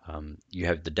 You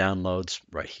have the downloads.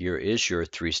 Right here is your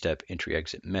 3-step entry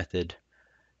exit method,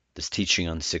 this teaching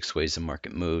on 6 ways the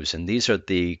market moves, and these are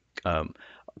the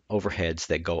overheads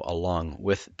that go along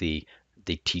with the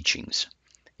teachings.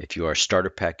 If you are a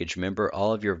starter package member,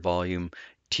 all of your volume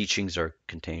teachings are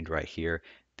contained right here.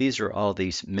 These are all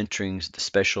these mentorings, the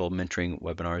special mentoring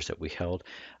webinars that we held,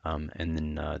 and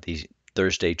then these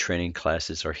Thursday training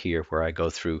classes are here where I go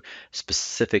through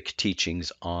specific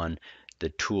teachings on the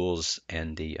tools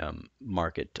and the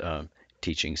market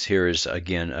teachings. Here is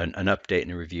again an update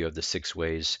and a review of the 6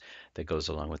 ways that goes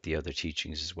along with the other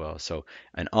teachings as well. So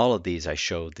in all of these I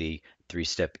show the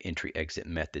 3-step entry exit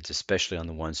methods, especially on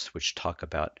the ones which talk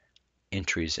about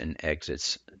entries and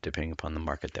exits depending upon the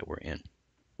market that we're in.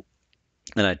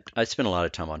 And I spend a lot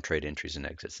of time on trade entries and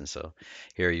exits, and so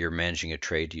here you're managing a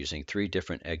trade using 3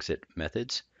 different exit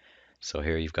methods. So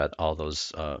here you've got all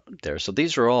those there. So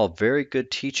these are all very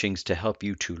good teachings to help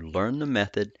you to learn the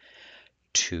method,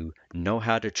 to know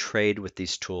how to trade with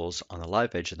these tools on the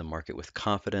live edge of the market with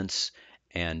confidence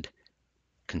and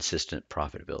consistent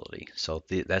profitability. So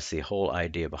that's the whole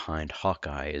idea behind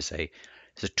Hawkeye, is a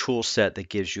tool set that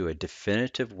gives you a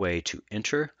definitive way to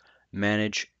enter,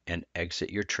 manage, and exit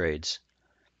your trades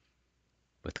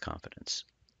with confidence.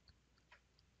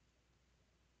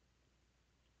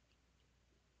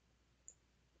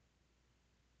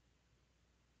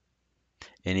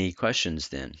 Any questions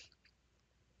then?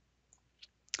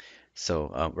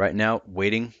 So right now,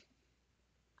 waiting,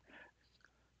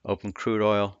 open crude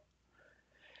oil.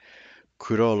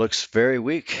 Crude oil looks very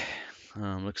weak.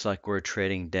 Looks like we're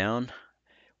trading down.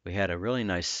 We had a really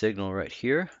nice signal right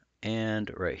here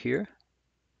and right here.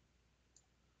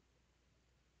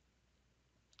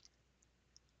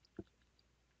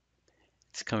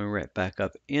 It's coming right back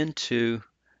up into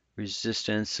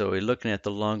resistance. So we're looking at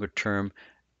the longer term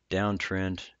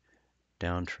downtrend,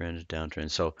 downtrend,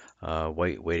 downtrend. So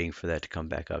waiting for that to come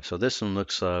back up. So this one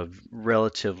looks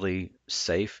relatively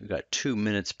safe. We've got 2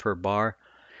 minutes per bar,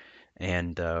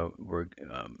 and we're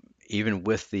even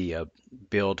with the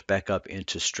build back up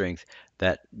into strength,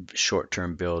 that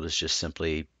short-term build is just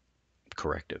simply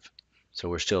corrective. So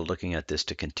we're still looking at this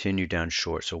to continue down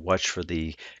short. So watch for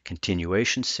the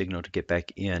continuation signal to get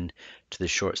back in to the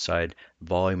short side.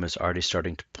 Volume is already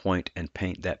starting to point and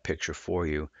paint that picture for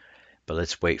you, but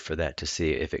let's wait for that to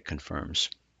see if it confirms.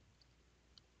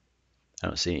 I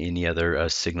don't see any other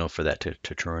signal for that to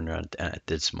turn around at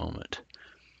this moment.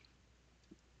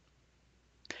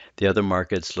 The other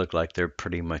markets look like they're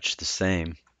pretty much the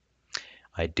same.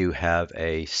 I do have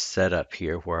a setup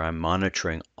here where I'm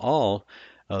monitoring all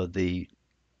of the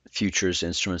futures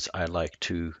instruments I like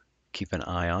to keep an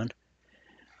eye on.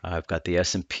 I've got the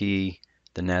S&P,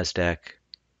 the NASDAQ,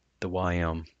 the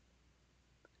YM,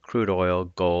 crude oil,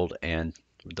 gold, and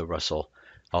the Russell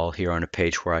all here on a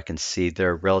page where I can see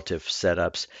their relative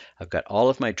setups. I've got all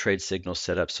of my trade signals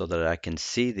set up so that I can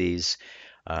see these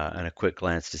in a quick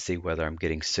glance to see whether I'm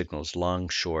getting signals long,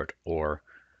 short, or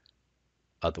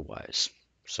otherwise.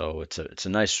 So it's a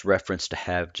nice reference to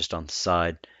have just on the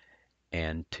side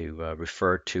and to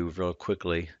refer to real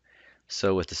quickly.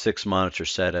 So with the 6 monitor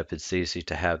setup, it's easy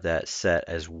to have that set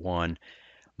as one.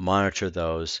 Monitor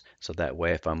those so that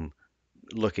way if I'm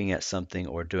looking at something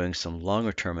or doing some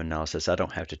longer term analysis, I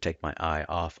don't have to take my eye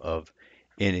off of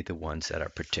any of the ones that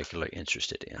I'm particularly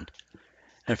interested in.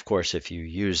 And of course, if you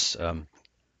use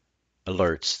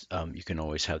alerts, you can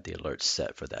always have the alerts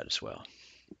set for that as well.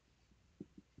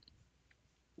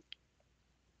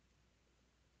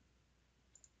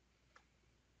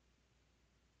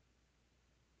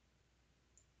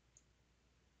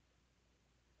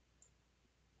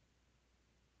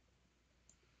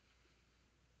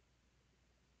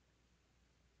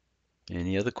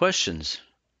 Any other questions?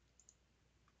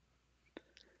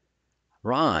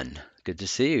 Ron, good to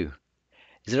see you.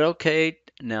 Is it okay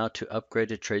now to upgrade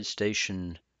to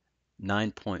TradeStation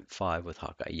 9.5 with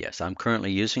Hawkeye? Yes, I'm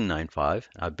currently using 9.5.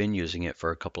 I've been using it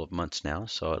for a couple of months now,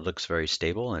 so it looks very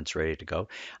stable and it's ready to go.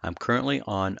 I'm currently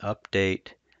on update,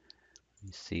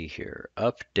 let's see here,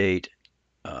 update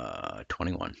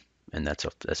 21, and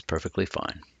that's perfectly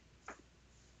fine.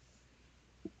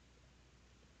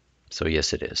 So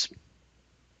yes, it is.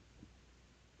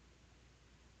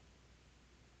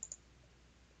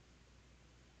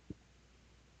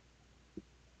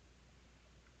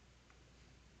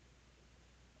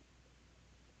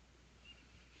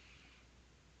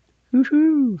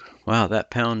 Woohoo! Wow, that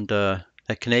pound, that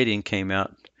Canadian came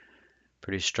out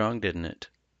pretty strong, didn't it?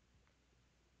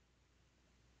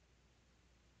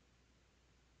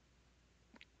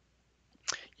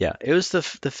 Yeah, it was the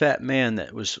fat man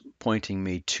that was pointing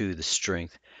me to the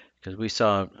strength because we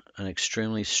saw an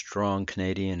extremely strong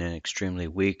Canadian and extremely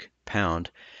weak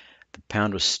pound. The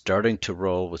pound was starting to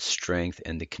roll with strength,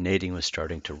 and the Canadian was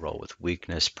starting to roll with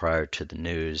weakness prior to the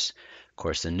news. Of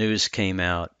course, the news came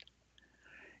out,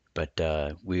 but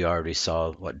we already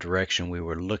saw what direction we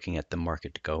were looking at the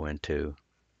market to go into.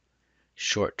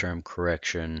 Short-term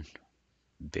correction,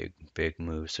 big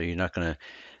move. So you're not gonna.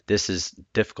 This is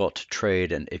difficult to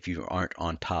trade, and if you aren't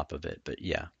on top of it. But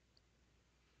yeah,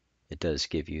 it does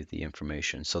give you the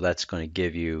information. So that's going to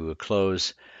give you a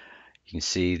close. You can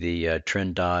see the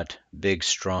trend dot, big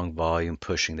strong volume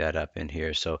pushing that up in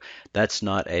here. So that's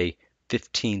not a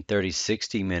 15, 30,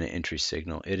 60-minute entry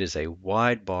signal. It is a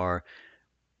wide bar.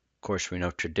 Of course, we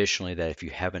know traditionally that if you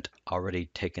haven't already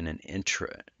taken an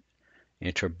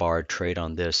intra-bar trade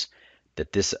on this,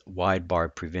 that this wide bar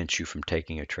prevents you from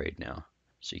taking a trade now.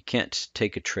 So you can't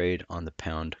take a trade on the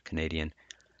pound Canadian.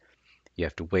 You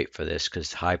have to wait for this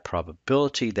because high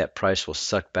probability that price will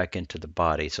suck back into the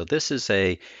body. So this is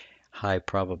a high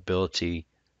probability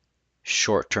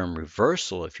short-term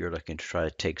reversal. If you're looking to try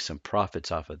to take some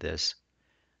profits off of this,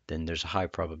 then there's a high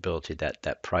probability that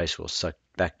that price will suck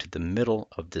back to the middle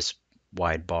of this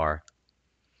wide bar.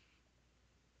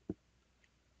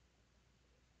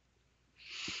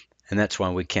 And that's why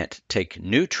we can't take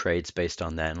new trades based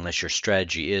on that unless your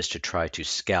strategy is to try to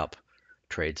scalp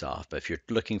trades off. But if you're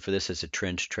looking for this as a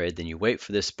trend trade, then you wait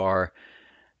for this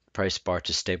price bar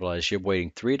to stabilize. You're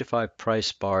waiting 3 to 5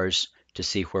 price bars to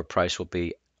see where price will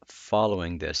be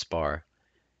following this bar.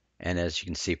 And as you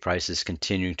can see, price is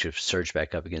continuing to surge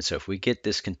back up again. So if we get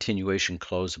this continuation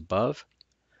close above,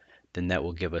 then that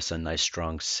will give us a nice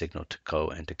strong signal to go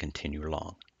and to continue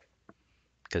long,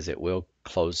 because it will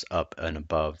close up and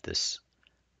above this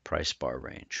price bar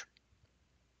range.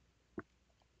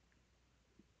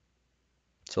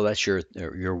 So that's your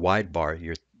wide bar,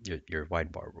 your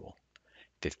wide bar rule.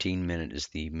 15-minute is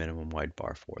the minimum wide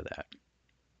bar for that.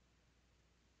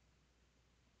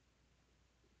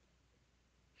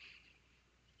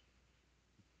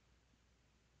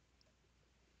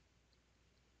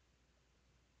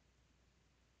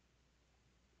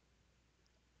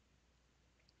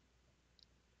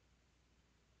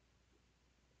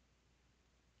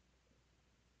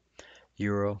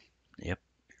 Euro, yep,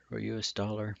 Euro US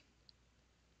dollar.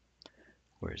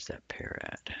 Where's that pair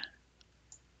at?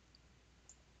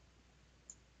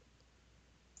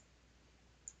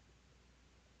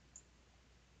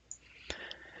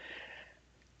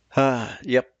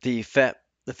 Yep, the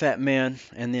fat man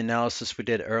and the analysis we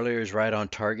did earlier is right on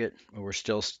target. We're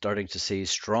still starting to see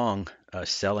strong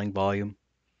selling volume.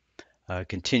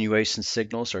 Continuation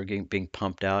signals are being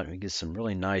pumped out, and we get some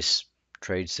really nice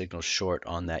trade signals short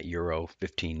on that Euro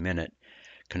 15-minute,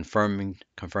 confirmed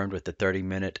with the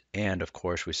 30-minute, and of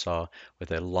course we saw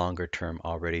with a longer term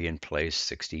already in place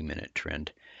 60-minute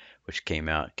trend, which came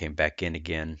back in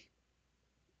again,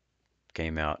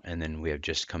 came out, and then we have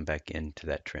just come back into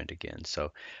that trend again.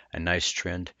 So a nice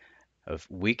trend of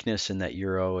weakness in that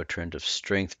euro, a trend of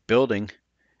strength building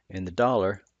in the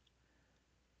dollar,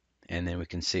 and then we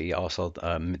can see also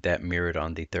that mirrored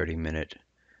on the 30-minute.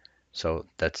 So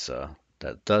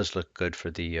that does look good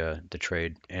for the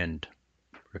trade, and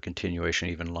for continuation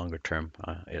even longer term,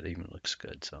 it even looks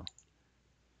good. So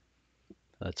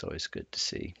that's always good to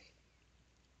see.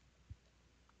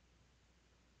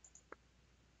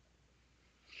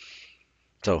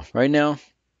 So right now,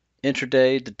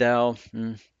 intraday, the Dow,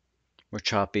 we're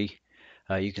choppy.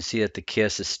 You can see that the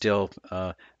KISS is still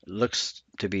looks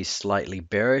to be slightly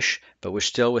bearish, but we're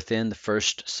still within the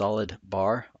first solid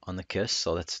bar on the KISS,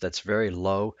 so that's very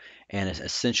low and it's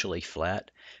essentially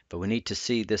flat. But we need to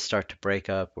see this start to break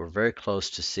up. We're very close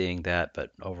to seeing that,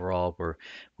 but overall we're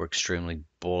extremely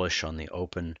bullish on the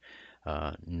open.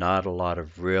 Not a lot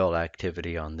of real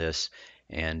activity on this,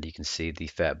 and you can see the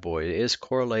fat boy is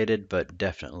correlated, but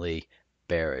definitely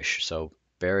bearish. So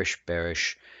bearish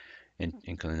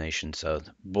inclinations.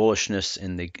 Bullishness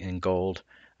in gold,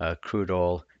 crude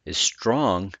oil is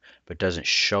strong, but doesn't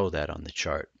show that on the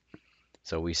chart.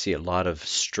 So we see a lot of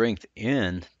strength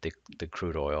in the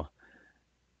crude oil,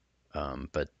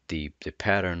 But the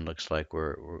pattern looks like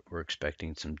we're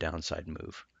expecting some downside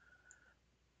move.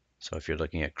 So if you're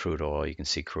looking at crude oil, you can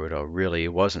see crude oil really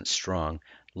it wasn't strong.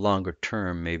 Longer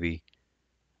term, maybe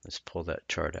let's pull that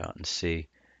chart out and see.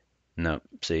 No,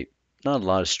 see, not a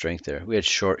lot of strength there. We had a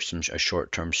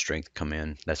short-term strength come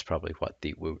in. That's probably what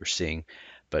we were seeing,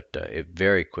 but it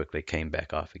very quickly came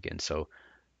back off again. So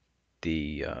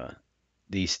the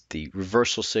the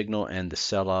reversal signal and the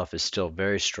sell-off is still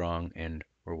very strong, and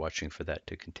we're watching for that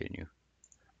to continue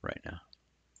right now.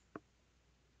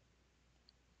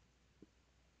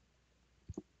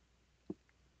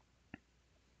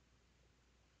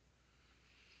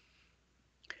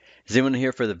 Is anyone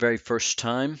here for the very first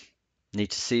time?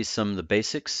 Need to see some of the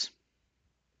basics?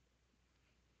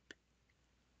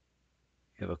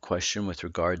 You have a question with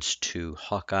regards to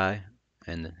Hawkeye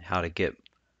and how to get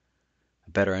a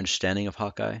better understanding of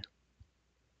Hawkeye?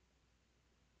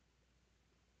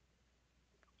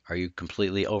 Are you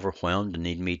completely overwhelmed and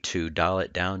need me to dial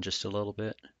it down just a little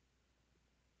bit?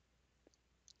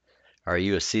 Are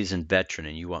you a seasoned veteran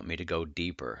and you want me to go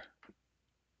deeper?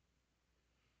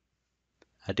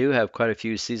 I do have quite a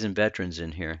few seasoned veterans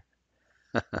in here.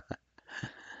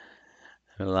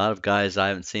 A lot of guys I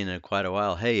haven't seen in quite a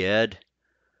while. Hey, Ed.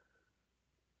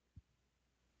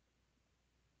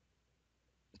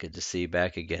 Good to see you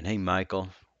back again. Hey, Michael.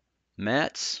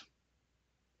 Mats.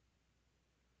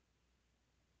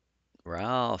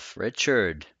 Ralph.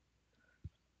 Richard.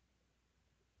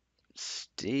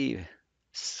 Steve.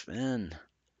 Sven.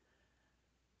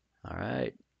 All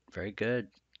right. Very good.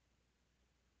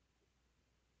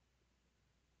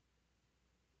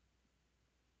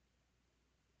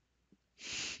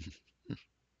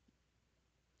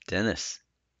 Dennis.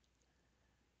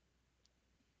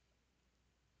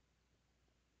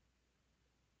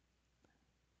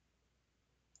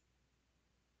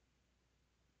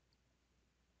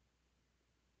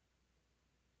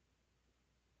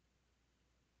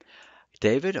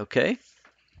 David, okay.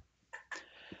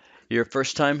 Your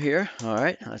first time here? All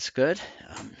right, that's good.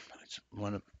 I just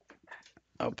want to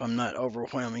hope I'm not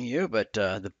overwhelming you, but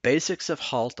the basics of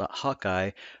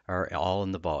Hawkeye are all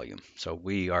in the volume. So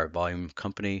we are a volume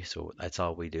company, so that's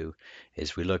all we do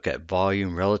is we look at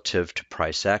volume relative to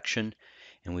price action,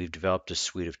 and we've developed a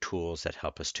suite of tools that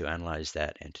help us to analyze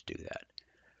that and to do that.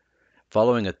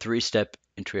 Following a three-step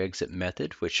entry-exit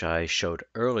method, which I showed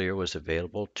earlier was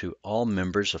available to all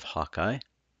members of Hawkeye,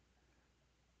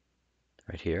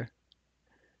 right here.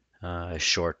 A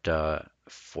short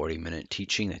 40-minute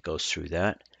teaching that goes through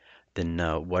that. Then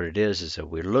what it is that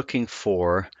we're looking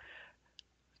for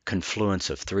confluence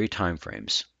of three time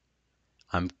frames.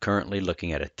 I'm currently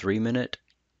looking at a 3-minute,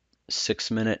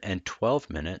 6-minute, and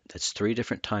 12-minute. That's three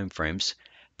different time frames.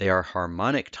 They are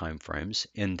harmonic time frames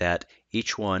in that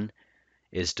each one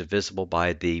is divisible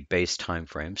by the base time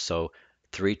frame. So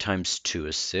 3 times 2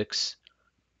 is 6,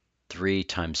 3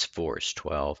 times 4 is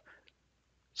 12,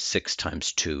 6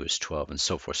 times 2 is 12, and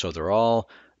so forth. So they're all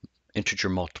integer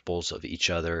multiples of each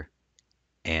other,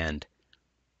 and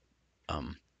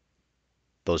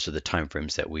those are the time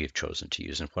frames that we have chosen to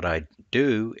use. And what I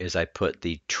do is I put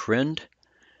the trend,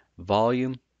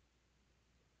 volume,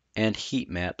 and heat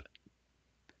map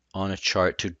on a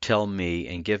chart to tell me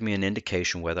and give me an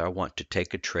indication whether I want to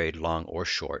take a trade long or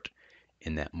short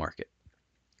in that market.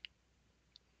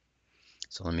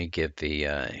 So let me give the,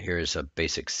 here's a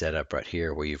basic setup right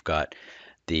here where you've got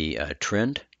the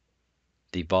trend,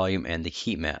 the volume, and the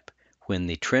heat map. When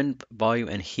the trend, volume,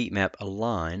 and heat map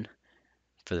align,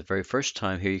 for the very first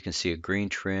time here you can see a green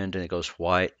trend and it goes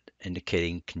white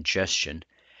indicating congestion.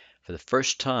 For the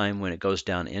first time when it goes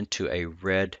down into a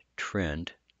red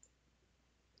trend,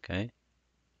 okay,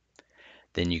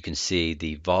 then you can see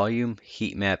the volume,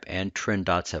 heat map, and trend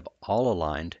dots have all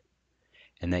aligned,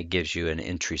 and that gives you an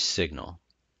entry signal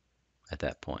at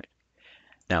that point.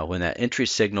 Now when that entry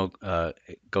signal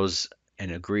goes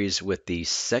and agrees with the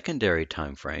secondary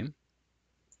time frame,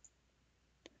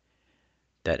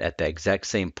 that at the exact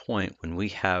same point when we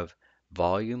have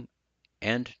volume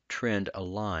and trend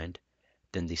aligned,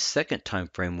 then the second time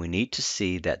frame we need to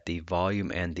see that the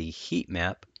volume and the heat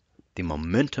map, the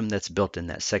momentum that's built in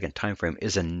that second time frame,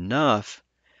 is enough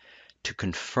to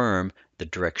confirm the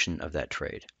direction of that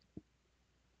trade.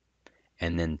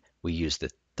 And then we use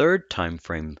the third time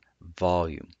frame,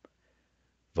 volume.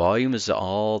 Volume is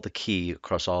all the key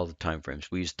across all the time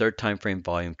frames. We use third time frame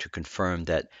volume to confirm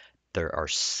that there are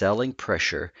selling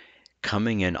pressure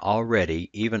coming in already,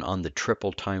 even on the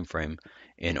triple time frame,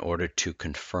 in order to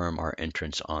confirm our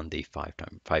entrance on the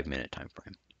 5-minute time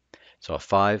frame. So a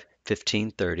 5,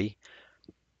 15, 30,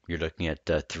 you're looking at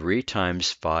 3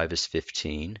 times 5 is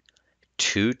 15,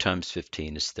 2 times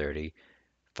 15 is 30.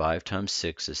 5 times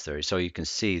 6 is 30. So you can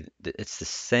see that it's the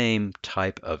same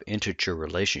type of integer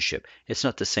relationship. It's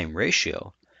not the same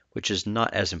ratio, which is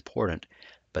not as important,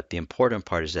 but the important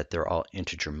part is that they're all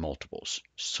integer multiples,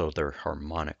 so they're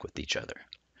harmonic with each other.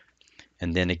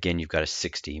 And then again, you've got a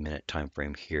 60-minute time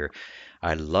frame here.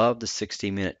 I love the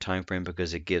 60-minute time frame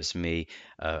because it gives me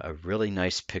a really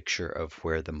nice picture of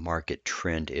where the market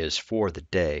trend is for the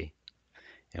day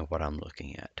and what I'm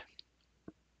looking at.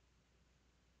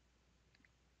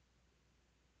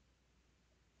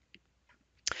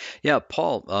 Yeah,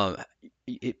 Paul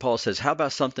says, how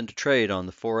about something to trade on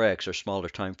the forex or smaller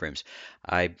time frames?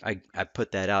 I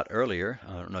put that out earlier.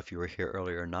 I don't know if you were here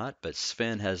earlier or not, but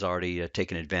Sven has already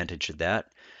taken advantage of that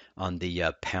on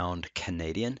the pound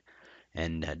Canadian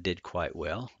and did quite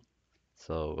well.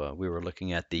 So we were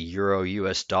looking at the euro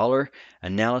US dollar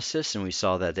analysis, and we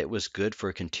saw that it was good for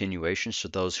a continuation. So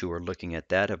those who are looking at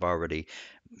that have already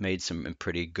made some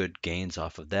pretty good gains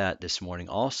off of that this morning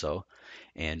also.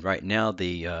 And right now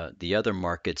the other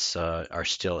markets are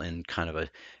still in kind of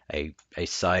a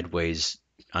sideways.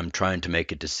 I'm trying to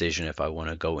make a decision if I want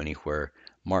to go anywhere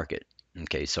market.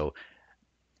 Okay, so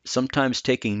sometimes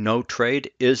taking no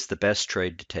trade is the best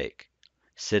trade to take.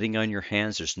 Sitting on your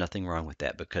hands, there's nothing wrong with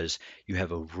that because you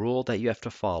have a rule that you have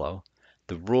to follow.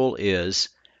 The rule is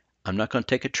I'm not going to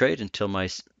take a trade until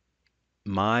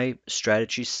my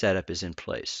strategy setup is in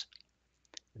place.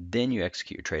 Then you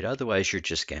execute your trade. Otherwise, you're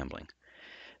just gambling.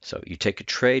 So you take a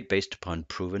trade based upon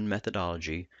proven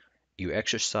methodology. You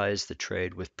exercise the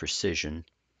trade with precision.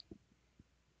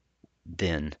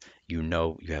 Then you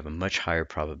know you have a much higher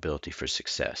probability for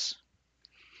success.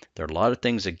 There are a lot of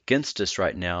things against us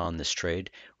right now on this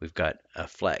trade. We've got a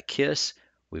flat kiss.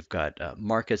 We've got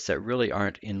markets that really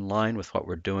aren't in line with what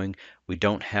we're doing. We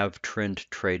don't have trend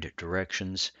trade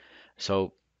directions.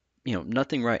 So,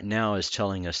 nothing right now is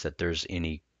telling us that there's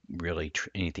anything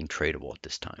tradable at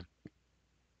this time.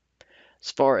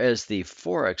 As far as the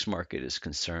forex market is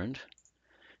concerned,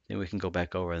 then we can go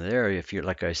back over there. If you're,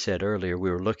 like I said earlier, we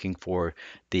were looking for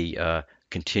the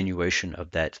continuation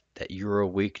of that euro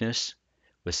weakness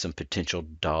with some potential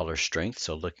dollar strength.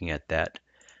 So looking at that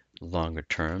longer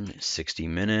term,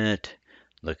 60-minute,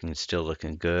 still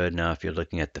looking good. Now, if you're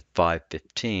looking at the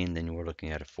 515, then we're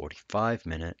looking at a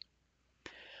 45-minute.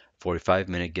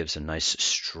 45-minute gives a nice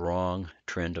strong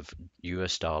trend of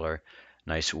US dollar,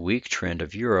 nice weak trend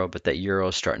of euro, but that euro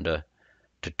is starting to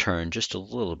turn just a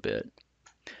little bit.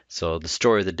 So the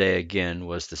story of the day again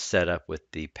was the setup with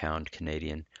the pound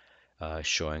Canadian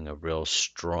showing a real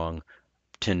strong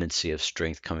tendency of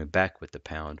strength coming back with the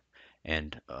pound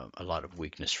and a lot of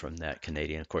weakness from that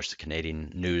Canadian. Of course, the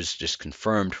Canadian news just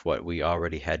confirmed what we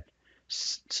already had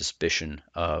suspicion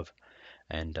of,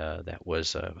 and that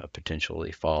was a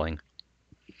potentially falling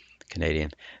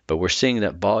Canadian. But we're seeing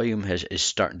that volume is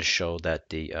starting to show that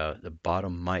the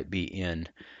bottom might be in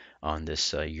on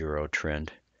this euro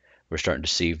trend. We're starting to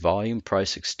see volume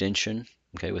price extension,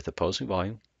 okay, with opposing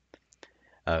volume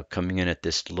coming in at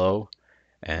this low.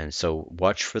 And so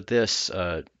watch for this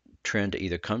trend to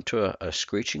either come to a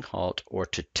screeching halt or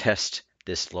to test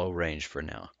this low range for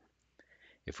now.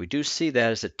 If we do see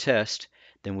that as a test,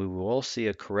 then we will see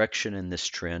a correction in this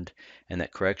trend, and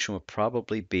that correction will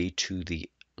probably be to the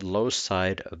low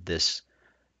side of this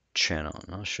channel.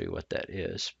 And I'll show you what that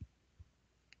is.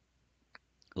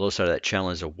 The low side of that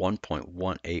channel is a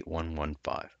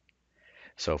 1.18115.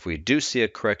 So if we do see a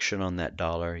correction on that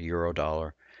euro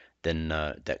dollar, then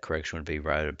that correction would be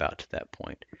right about to that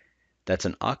point. That's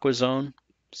an aqua zone.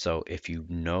 So if you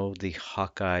know the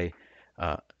Hawkeye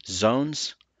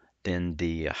zones, then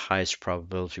the highest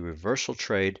probability reversal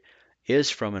trade is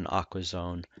from an aqua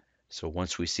zone. So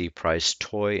once we see price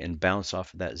toy and bounce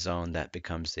off of that zone, that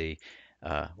becomes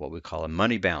what we call a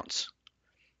money bounce.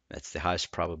 That's the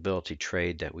highest probability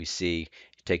trade that we see.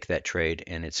 Take that trade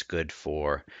and it's good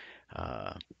for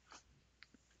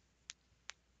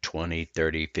 20,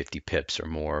 30, 50 pips or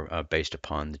more based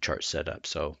upon the chart setup.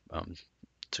 So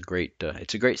it's a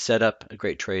great setup, a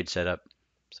great trade setup.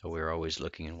 So we're always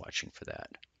looking and watching for that.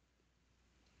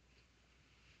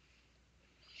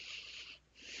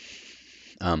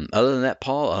 Other than that,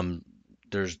 Paul,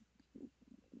 there's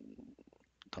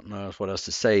don't know what else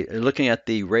to say. Looking at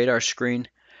the radar screen,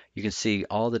 you can see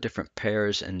all the different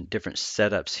pairs and different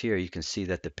setups here. You can see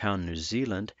that the pound New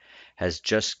Zealand has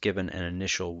just given an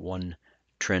initial one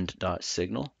trend dot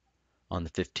signal on the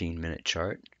 15-minute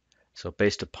chart. So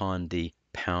based upon the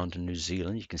pound New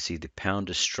Zealand, you can see the pound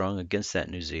is strong against that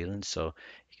New Zealand. So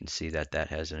you can see that that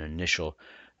has an initial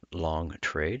long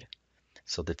trade.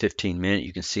 So the 15-minute,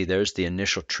 you can see there's the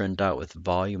initial trend dot with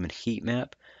volume and heat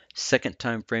map. Second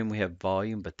time frame we have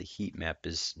volume, but the heat map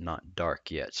is not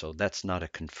dark yet, so that's not a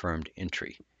confirmed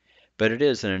entry. But it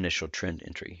is an initial trend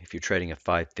entry. If you're trading a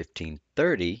 5, 15,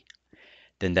 30,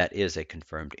 then that is a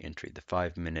confirmed entry. The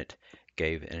 5-minute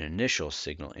gave an initial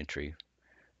signal entry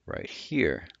right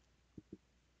here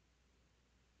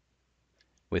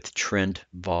with trend,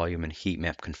 volume, and heat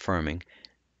map confirming.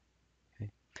 Okay.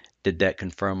 Did that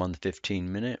confirm on the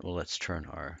 15-minute? Well, let's turn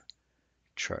our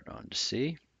chart on to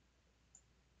see.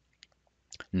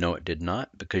 No, it did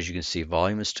not, because you can see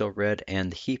volume is still red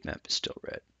and the heat map is still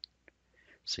red.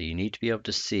 So you need to be able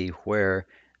to see where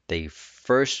the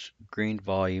first green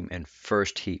volume and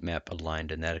first heat map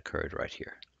aligned, and that occurred right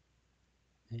here.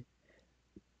 Okay.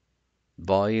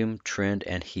 Volume, trend,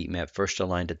 and heat map first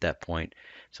aligned at that point.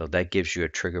 So that gives you a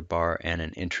trigger bar and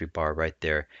an entry bar right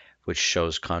there, which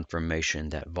shows confirmation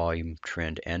that volume,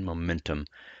 trend, and momentum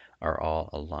are all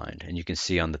aligned. And you can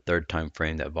see on the third time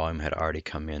frame that volume had already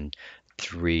come in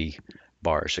 3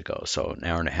 bars ago. So an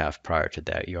hour and a half prior to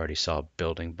that, you already saw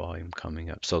building volume coming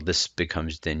up. So this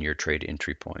becomes then your trade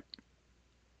entry point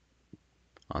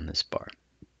on this bar.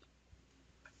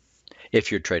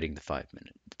 If you're trading the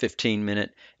 5-minute.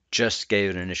 15-minute just gave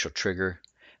an initial trigger,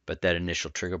 but that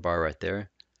initial trigger bar right there,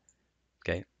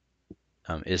 okay,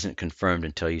 isn't confirmed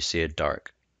until you see a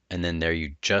dark. And then there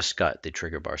you just got the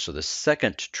trigger bar. So the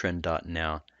second trend dot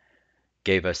now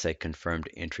gave us a confirmed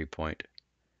entry point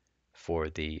for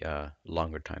the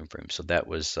longer time frame. So that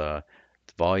was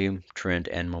volume, trend,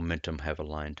 and momentum have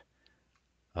aligned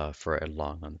for a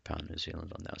long on the pound New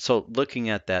Zealand on that. So looking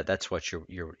at that, that's what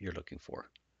you're looking for.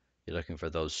 You're looking for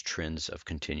those trends of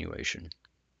continuation.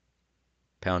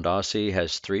 Pound Aussie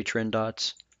has 3 trend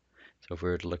dots. So if we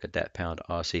were to look at that pound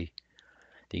Aussie,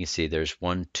 you can see there's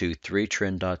 1, 2, 3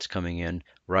 trend dots coming in,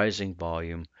 rising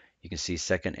volume. You can see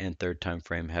second and third time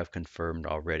frame have confirmed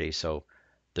already. So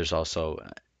there's also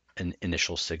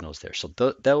initial signals there. So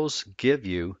those give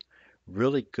you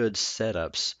really good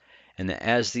setups. And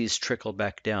as these trickle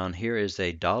back down, here is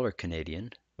a dollar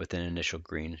Canadian with an initial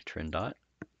green trend dot.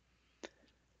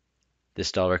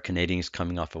 This dollar Canadian is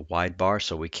coming off a wide bar,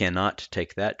 so we cannot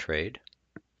take that trade.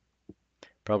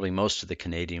 Probably most of the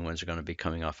Canadian ones are going to be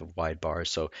coming off of wide bars,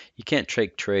 so you can't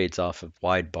take trades off of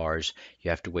wide bars. You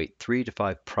have to wait 3 to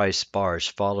 5 price bars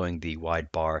following the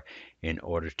wide bar in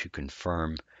order to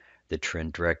confirm the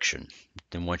trend direction.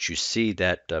 Then once you see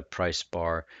that price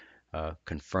bar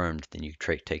confirmed, then you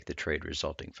take the trade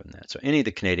resulting from that. So any of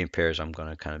the Canadian pairs I'm going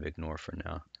to kind of ignore for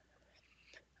now.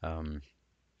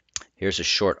 Here's a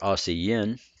short Aussie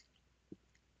yen.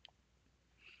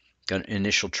 Got an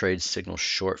initial trade signal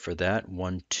short for that,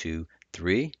 1, 2,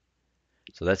 3.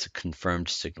 So that's a confirmed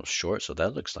signal short, so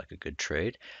that looks like a good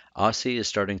trade. Aussie is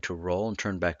starting to roll and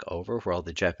turn back over, while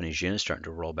the Japanese yen is starting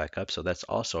to roll back up, so that's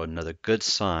also another good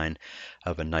sign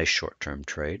of a nice short-term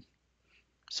trade.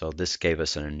 So this gave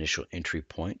us an initial entry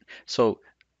point. So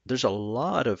there's a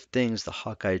lot of things the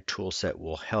Hawkeye toolset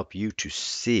will help you to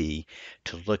see,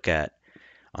 to look at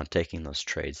on taking those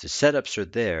trades. The setups are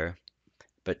there,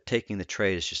 but taking the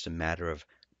trade is just a matter of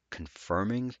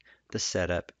confirming the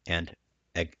setup and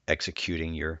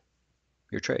executing your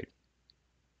trade.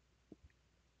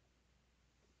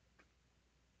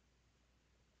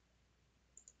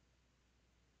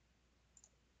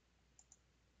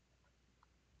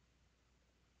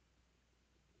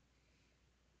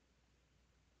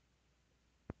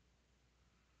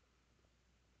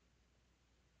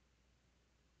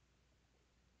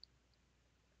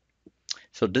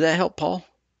 So did that help, Paul?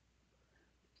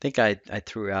 I think I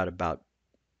threw out about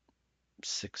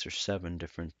 6 or 7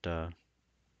 different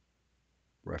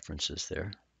references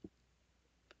there.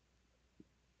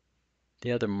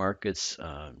 The other markets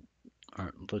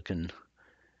aren't looking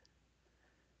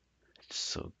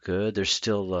so good. They're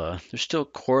still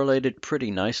correlated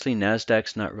pretty nicely.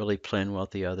 Nasdaq's not really playing well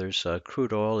with the others.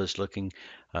 Crude oil is looking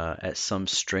at some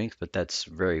strength, but that's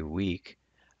very weak.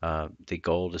 The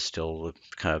gold is still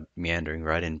kind of meandering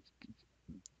right in,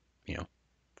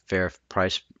 fair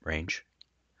price range.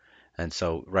 And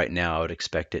so right now I would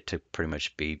expect it to pretty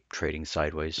much be trading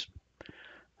sideways.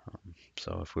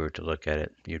 So if we were to look at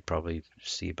it, you'd probably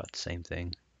see about the same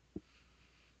thing.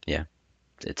 Yeah,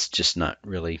 it's just not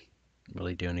really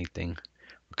doing anything.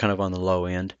 We're kind of on the low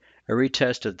end. A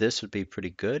retest of this would be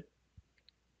pretty good,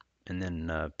 and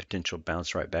then potential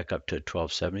bounce right back up to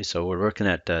 1270. So we're looking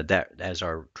at that as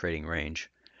our trading range.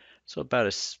 So about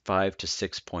a 5 to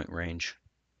 6 point range,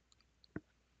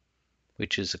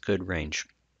 which is a good range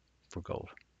for gold.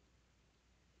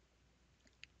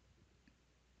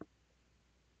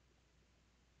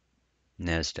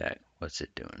 Nasdaq, what's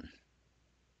it doing?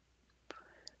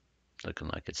 Looking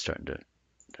like it's starting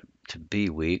to to be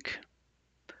weak.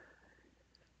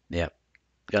 Yep,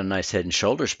 got a nice head and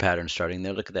shoulders pattern starting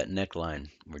there. Look at that neckline.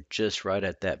 We're just right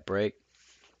at that break.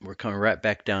 We're coming right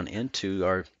back down into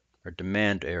our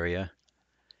demand area.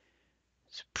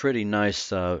 It's a pretty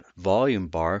nice volume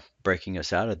bar breaking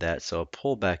us out of that, so a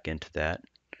pull back into that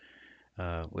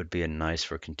would be a nice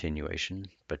for continuation,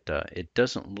 but it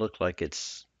doesn't look like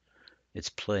it's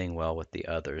playing well with the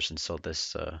others, and so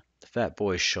this the fat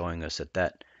boy is showing us that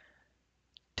that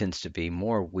tends to be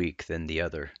more weak than the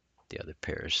other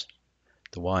pairs.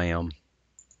 The YM,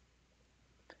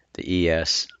 the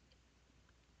ES,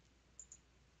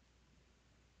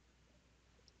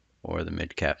 or the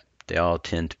mid cap, they all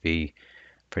tend to be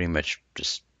pretty much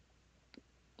just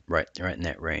right in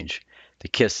that range. The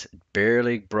KISS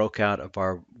barely broke out of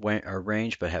our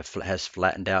range, but has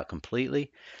flattened out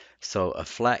completely. So a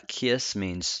flat KISS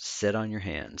means sit on your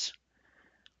hands.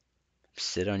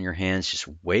 Sit on your hands, just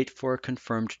wait for a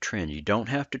confirmed trend. You don't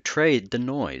have to trade the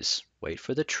noise. Wait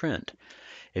for the trend.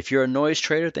 If you're a noise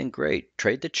trader, then great.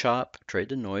 Trade the chop, trade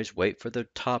the noise, wait for the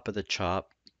top of the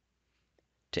chop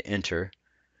to enter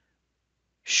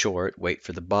short, wait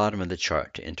for the bottom of the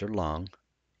chart to enter long,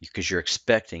 because you're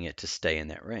expecting it to stay in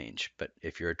that range. But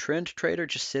if you're a trend trader,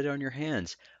 just sit on your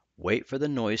hands. Wait for the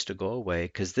noise to go away,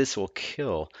 because this will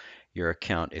kill your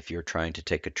account if you're trying to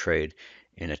take a trade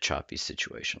in a choppy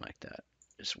situation like that.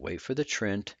 Just wait for the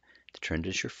trend. The trend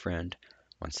is your friend.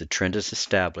 Once the trend is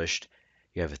established,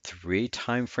 you have a 3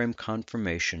 time frame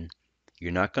confirmation.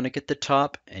 You're not going to get the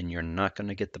top and you're not going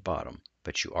to get the bottom,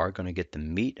 but you are going to get the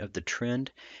meat of the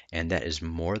trend, and that is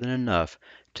more than enough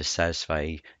to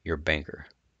satisfy your banker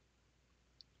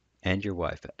and your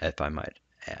wife, if I might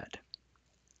add.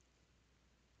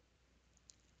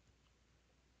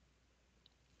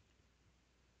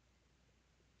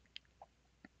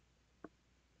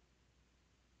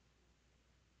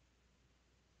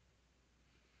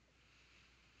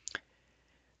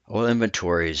 Oil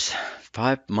inventories,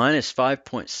 minus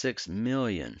 5.6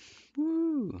 million.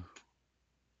 Woo!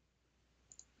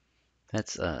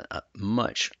 That's a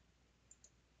much,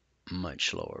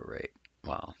 much lower rate.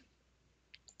 Wow.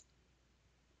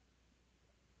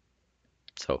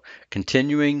 So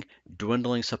continuing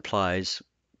dwindling supplies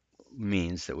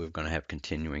means that we're going to have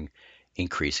continuing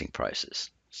increasing prices.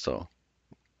 So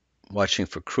watching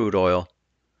for crude oil,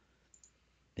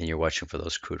 and you're watching for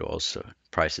those crude oil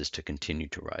prices to continue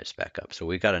to rise back up. So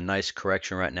we got a nice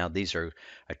correction right now. These are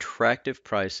attractive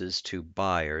prices to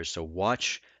buyers. So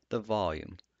watch the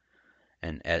volume.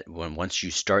 And once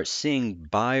you start seeing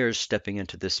buyers stepping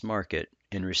into this market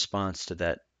in response to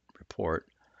that report,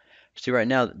 see right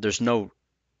now there's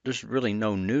really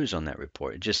no news on that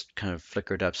report. It just kind of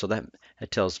flickered up. So that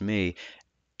tells me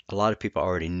a lot of people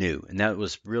already knew, and that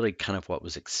was really kind of what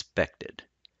was expected.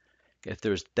 If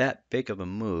there's that big of a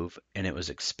move and it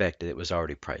was expected, it was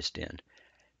already priced in.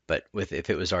 But if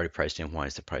it was already priced in, why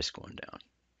is the price going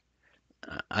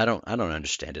down? I don't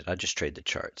understand it. I just trade the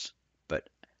charts. But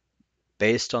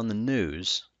based on the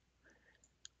news,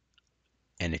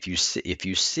 and if you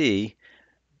see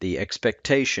the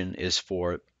expectation is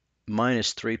for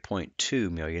minus 3.2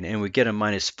 million and we get a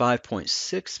minus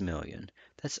 5.6 million,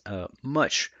 that's a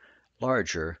much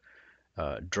larger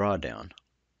drawdown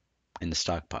in the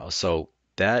stockpile. So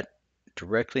that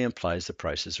directly implies the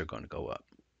prices are going to go up.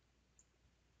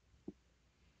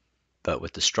 But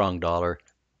with the strong dollar,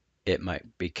 it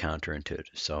might be counterintuitive.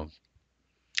 So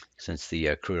since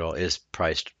the crude oil is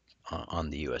priced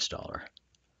on the US dollar,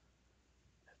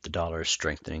 if the dollar is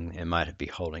strengthening, it might be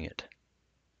holding it.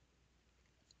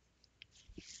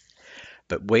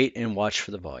 But wait and watch for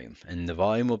the volume, and the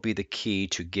volume will be the key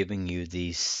to giving you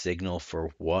the signal for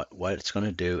what it's going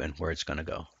to do and where it's going to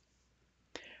go.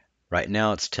 Right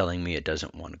now it's telling me it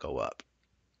doesn't want to go up.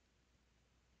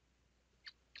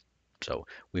 So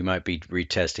we might be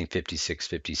retesting 56,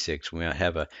 56. We might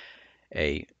have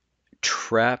a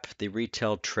trap the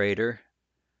retail trader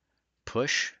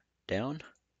push down.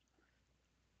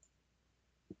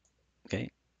 Okay.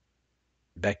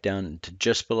 Back down to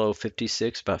just below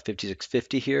 56, about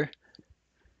 56.50 here.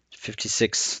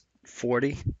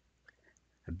 56.40.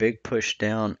 A big push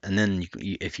down, and then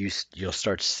you'll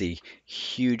start to see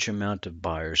huge amount of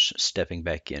buyers stepping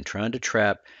back in, trying to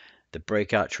trap the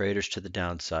breakout traders to the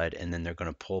downside, and then they're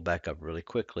going to pull back up really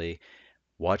quickly.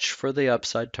 Watch for the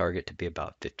upside target to be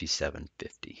about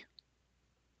 57.50.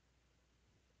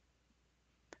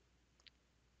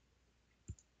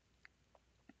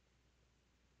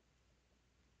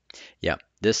 Yeah,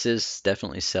 this is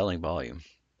definitely selling volume.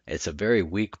 It's a very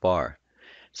weak bar,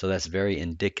 so that's very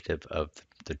indicative of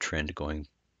the trend going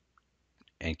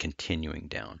and continuing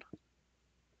down.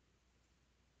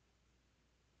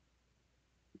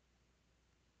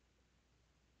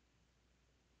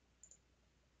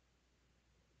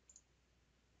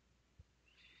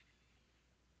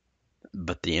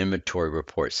 but the inventory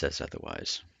report says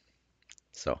otherwise.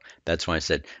 So that's why I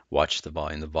said watch the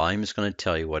volume. The volume is going to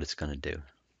tell you what it's going to do.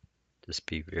 Just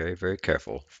be very, very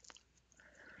careful.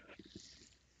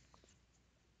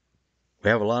 We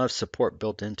have a lot of support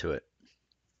built into it.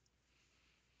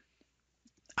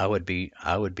 I would be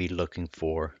looking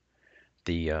for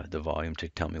the volume to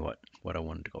tell me what I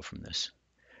wanted to go from this.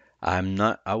 I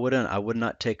would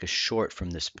not take a short from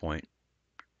this point.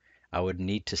 I would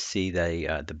need to see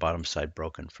the bottom side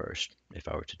broken first if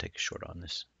I were to take a short on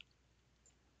this.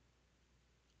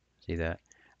 See that?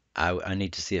 I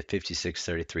need to see a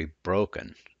 56.33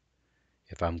 broken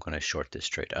if I'm going to short this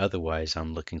trade. Otherwise,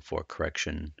 I'm looking for a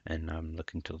correction and I'm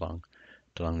looking to long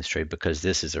this trade because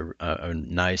this is a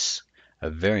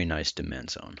very nice demand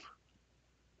zone.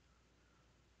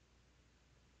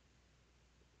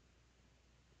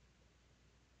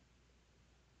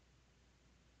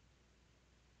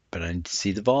 But I need to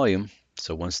see the volume.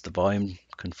 So once the volume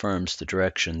confirms the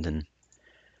direction, then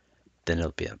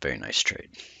it'll be a very nice trade.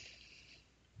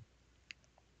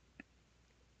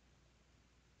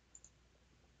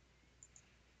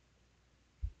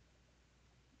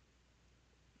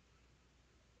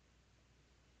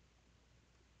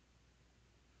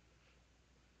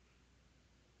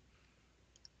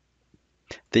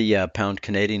 The pound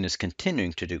Canadian is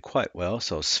continuing to do quite well.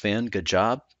 So Sven, good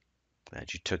job.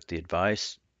 Glad you took the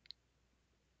advice.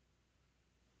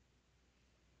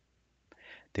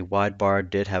 The wide bar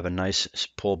did have a nice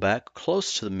pullback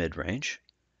close to the mid-range.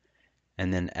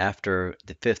 And then after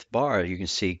the fifth bar, you can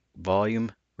see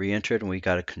volume re-entered and we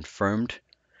got a confirmed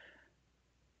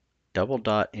double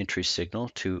dot entry signal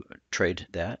to trade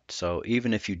that. So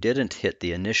even if you didn't hit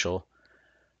the initial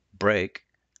break,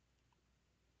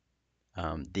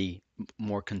 the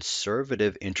more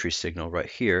conservative entry signal right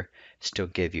here still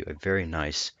gave you a very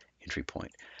nice entry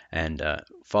point. And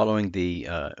following the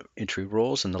entry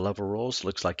rules and the level rules,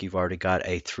 looks like you've already got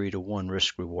a 3-to-1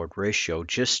 risk reward ratio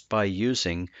just by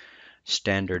using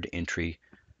standard entry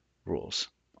rules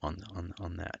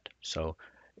on that. So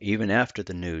even after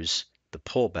the news, the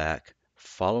pullback,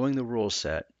 following the rule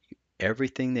set,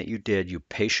 everything that you did, you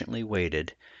patiently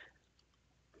waited,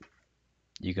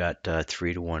 you got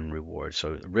 3-to-1 reward.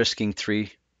 So risking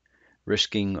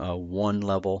one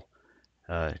level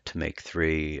to make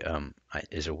three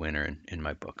is a winner in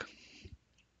my book.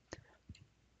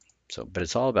 So, but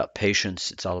it's all about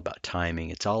patience. It's all about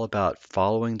timing. It's all about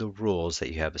following the rules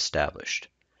that you have established.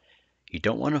 You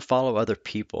don't want to follow other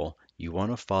people. You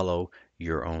want to follow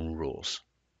your own rules.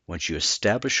 Once you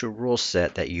establish a rule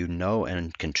set that you know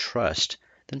and can trust,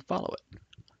 then follow it.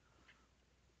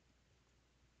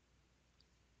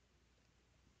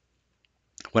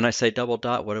 When I say double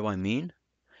dot, what do I mean?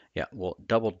 Yeah, well,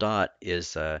 double dot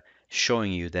is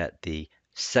showing you that the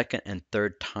second and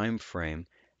third time frame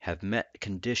have met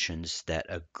conditions that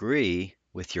agree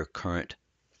with your current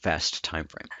fast time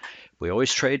frame. We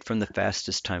always trade from the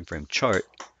fastest time frame chart,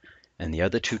 and the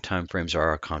other two time frames are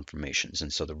our confirmations.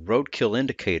 And so the roadkill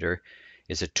indicator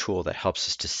is a tool that helps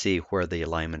us to see where the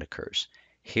alignment occurs.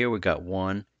 Here we got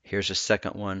one, here's a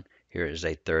second one, here is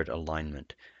a third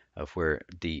alignment of where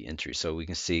the entry. So we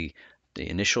can see the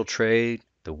initial trade,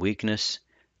 the weakness,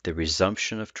 the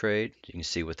resumption of trade. You can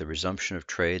see with the resumption of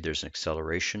trade, there's an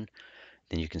acceleration.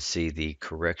 Then you can see the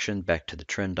correction back to the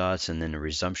trend dots and then the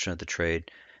resumption of the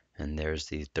trade. And there's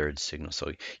the third signal.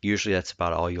 So usually that's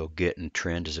about all you'll get in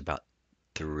trend is about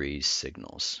 3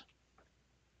 signals.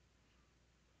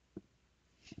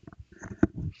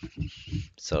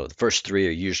 So the first 3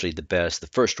 are usually the best. The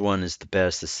first one is the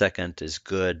best. The second is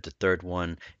good. The third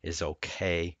one is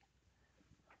okay.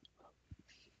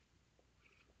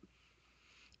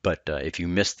 But if you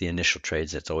miss the initial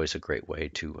trades, that's always a great way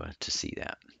to see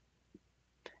that.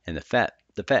 And the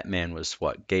fat man was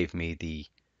what gave me the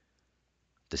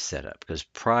setup, because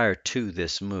prior to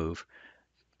this move,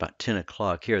 about 10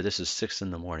 o'clock here, this is 6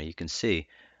 in the morning, you can see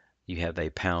you have a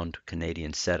pound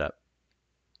Canadian setup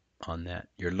on that.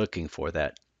 You're looking for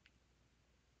that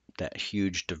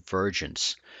huge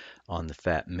divergence on the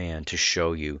fat man to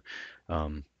show you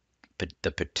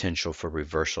the potential for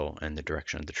reversal and the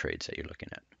direction of the trades that you're looking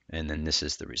at. And then this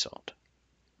is the result.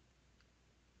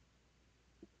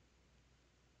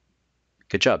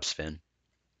 Good job, Sven.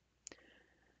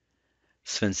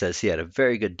 Sven says he had a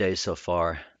very good day so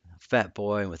far. Fat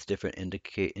boy with different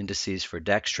indices for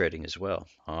DAX trading as well.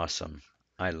 Awesome.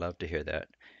 I love to hear that.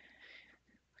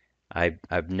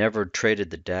 I've never traded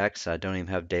the DAX. I don't even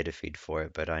have data feed for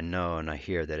it, but I know and I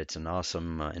hear that it's an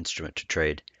awesome instrument to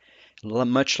trade.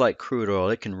 Much like crude oil,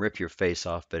 it can rip your face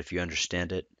off, but if you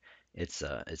understand it, it's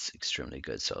extremely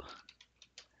good. So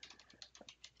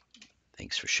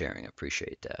thanks for sharing. I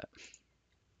appreciate that.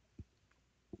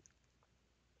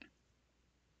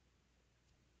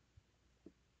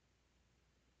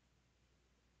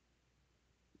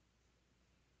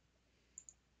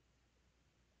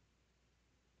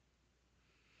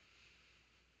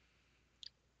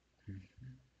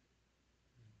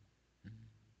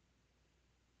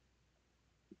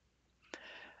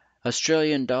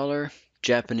 Australian dollar,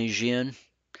 Japanese yen,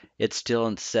 it's still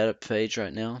in the setup phase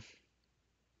right now.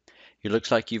 It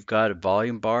looks like you've got a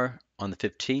volume bar on the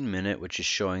 15-minute, which is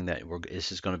showing that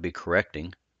this is going to be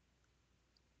correcting.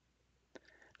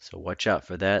 So watch out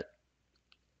for that.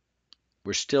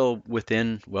 We're still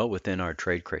well within our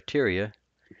trade criteria.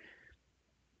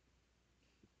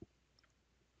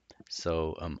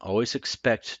 So always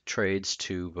expect trades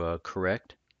to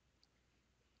correct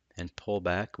and pull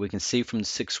back. We can see from the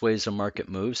 6 ways the market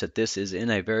moves that this is in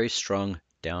a very strong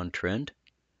downtrend.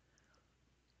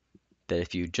 That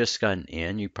if you just gotten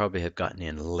in, you probably have gotten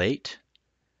in late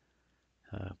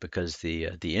because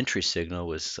the entry signal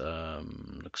was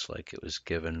looks like it was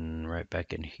given right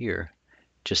back in here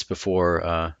just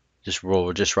before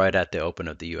just right at the open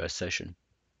of the U.S. session.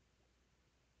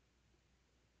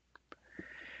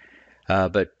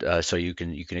 So you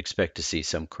can expect to see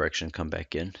some correction come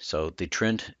back in. So the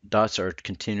trend dots are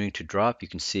continuing to drop. You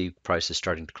can see prices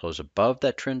starting to close above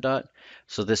that trend dot.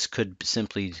 So this could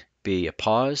simply be a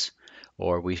pause,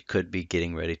 or we could be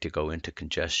getting ready to go into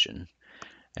congestion.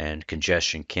 And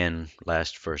congestion can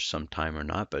last for some time or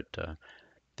not, but the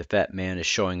fat man is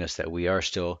showing us that we are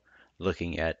still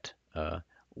looking at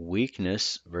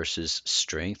weakness versus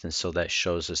strength, and so that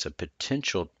shows us a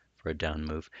potential for a down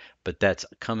move, but that's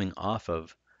coming off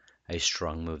of a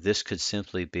strong move. This could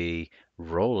simply be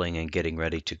rolling and getting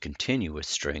ready to continue with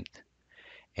strength.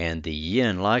 And the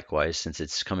yen, likewise, since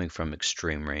it's coming from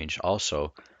extreme range,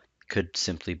 also could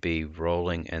simply be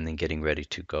rolling and then getting ready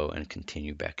to go and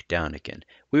continue back down again.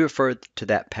 We refer to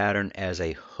that pattern as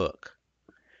a hook.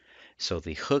 So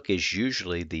the hook is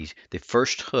usually the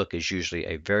first hook is usually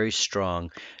a very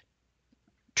strong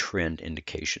trend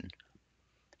indication.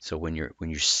 So when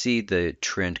you see the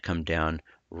trend come down,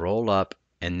 roll up,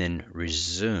 and then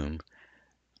resume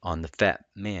on the fat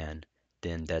man,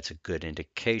 then that's a good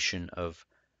indication of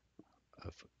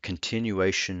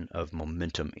continuation of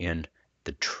momentum in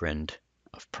the trend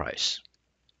of price.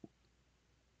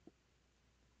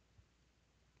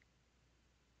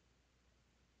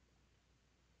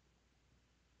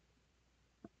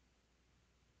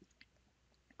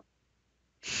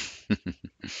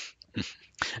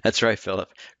 That's right,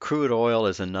 Philip. Crude oil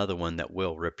is another one that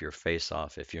will rip your face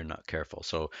off if you're not careful.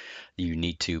 So you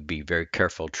need to be very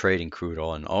careful trading crude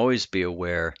oil and always be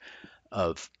aware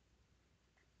of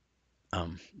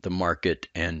the market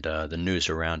and the news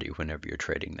around you whenever you're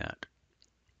trading that,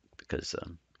 because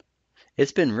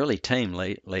it's been really tame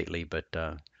lately, but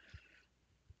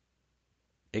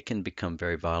it can become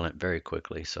very violent very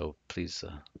quickly. So please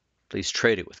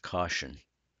trade it with caution.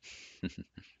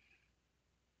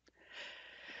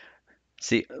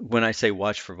 See, when I say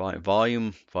watch for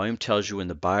volume tells you when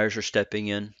the buyers are stepping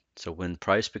in. So when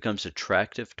price becomes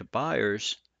attractive to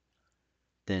buyers,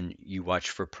 then you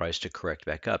watch for price to correct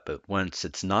back up. But once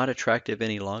it's not attractive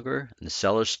any longer and the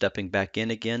seller's stepping back in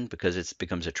again because it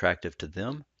becomes attractive to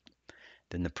them,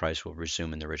 then the price will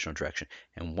resume in the original direction.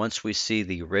 And once we see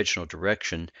the original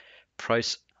direction,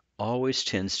 price always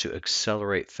tends to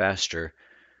accelerate faster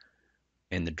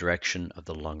in the direction of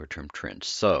the longer term trend.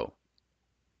 So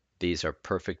these are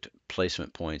perfect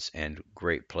placement points and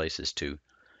great places to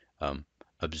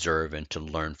observe and to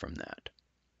learn from that.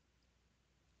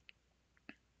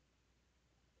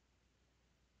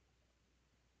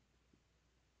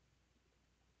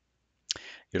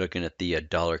 You're looking at the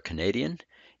dollar Canadian.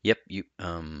 Yep,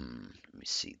 let me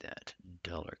see that.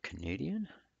 Dollar Canadian.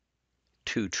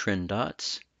 2 trend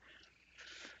dots.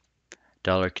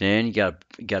 Dollar Canadian,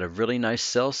 you got a really nice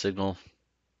sell signal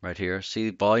right here.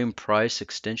 See volume price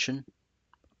extension,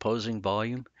 opposing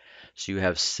volume. So you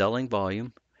have selling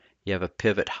volume. You have a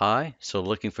pivot high. So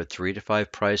looking for 3 to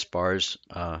 5 price bars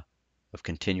of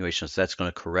continuation. So that's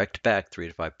going to correct back 3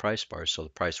 to 5 price bars. So the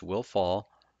price will fall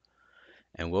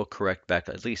and will correct back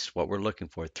at least what we're looking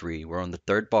for, 3. We're on the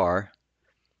 3rd bar.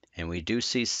 And we do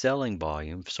see selling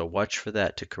volume, so watch for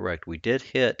that to correct. We did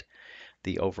hit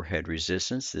the overhead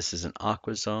resistance. This is an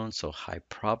aqua zone, so high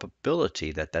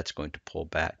probability that that's going to pull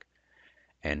back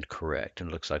and correct. And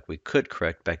it looks like we could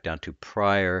correct back down to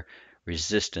prior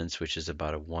resistance, which is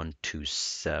about a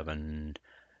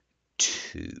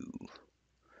 1272.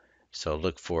 So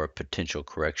look for a potential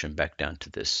correction back down to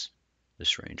this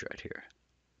range right here.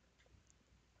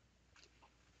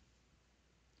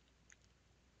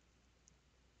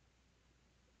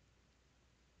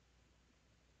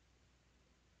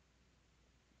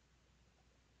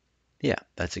 Yeah,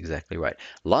 that's exactly right.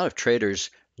 A lot of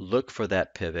traders look for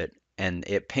that pivot and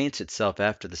it paints itself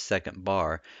after the second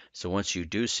bar. So once you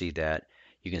do see that,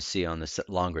 you can see on the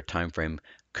longer time frame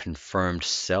confirmed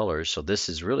sellers. So this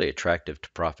is really attractive to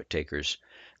profit takers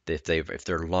if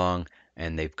they're long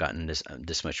and they've gotten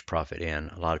this much profit in,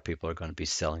 a lot of people are going to be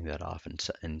selling that off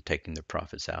and taking their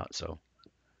profits out. So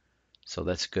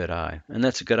that's a good eye, and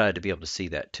that's a good eye to be able to see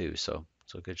that too. So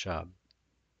good job.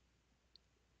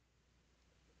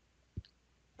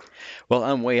 Well,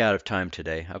 I'm way out of time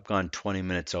today. I've gone 20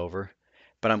 minutes over,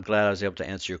 but I'm glad I was able to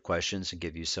answer your questions and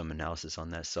give you some analysis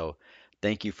on that. So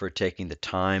thank you for taking the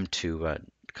time to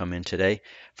come in today.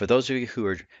 For those of you who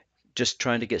are just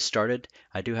trying to get started,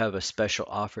 I do have a special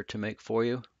offer to make for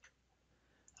you.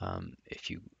 If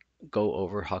you go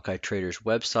over Hawkeye Traders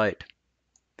website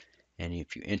and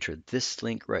if you enter this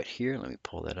link right here, let me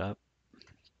pull that up.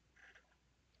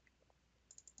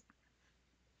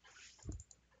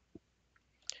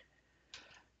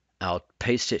 I'll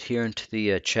paste it here into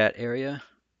the chat area.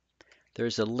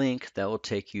 There's a link that will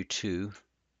take you to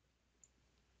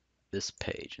this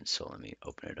page. And so let me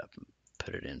open it up and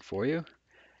put it in for you.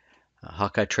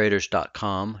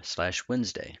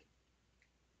 HawkeyeTraders.com/Wednesday.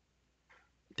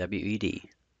 WED.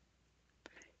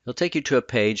 It'll take you to a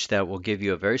page that will give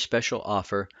you a very special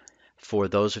offer for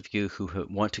those of you who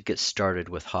want to get started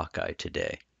with Hawkeye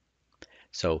today.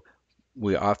 So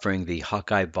we're offering the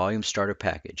Hawkeye Volume Starter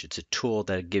Package. It's a tool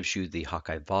that gives you the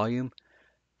Hawkeye Volume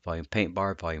Paint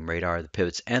Bar, Volume Radar, the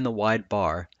pivots, and the wide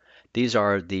bar. These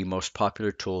are the most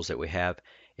popular tools that we have.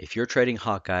 If you're trading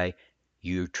Hawkeye,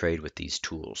 you trade with these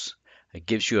tools. It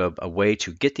gives you a way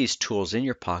to get these tools in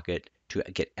your pocket, to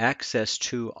get access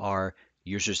to our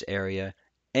users area,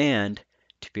 and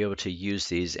to be able to use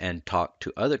these and talk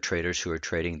to other traders who are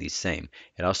trading these same.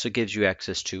 It also gives you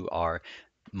access to our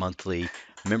monthly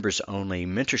members only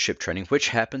mentorship training, which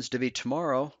happens to be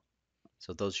tomorrow.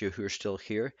 So those of you who are still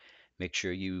here, make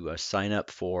sure you sign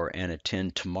up for and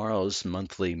attend tomorrow's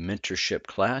monthly mentorship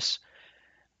class.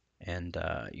 And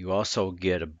you also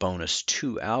get a bonus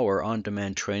 2-hour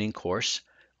on-demand training course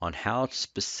on how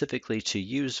specifically to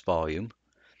use volume.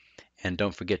 And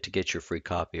don't forget to get your free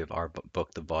copy of our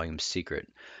book, The Volume Secret.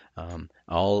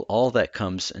 All that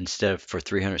comes, instead of for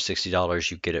 $360,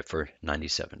 you get it for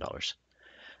 $97.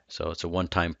 So it's a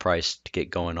one-time price to get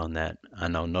going on that. I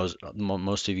know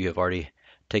most of you have already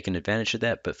taken advantage of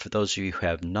that, but for those of you who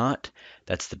have not,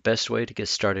 that's the best way to get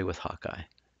started with Hawkeye.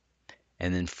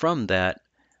 And then from that,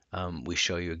 we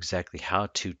show you exactly how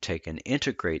to take and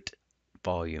integrate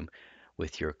volume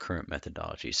with your current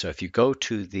methodology. So if you go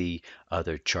to the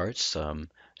other charts,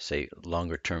 say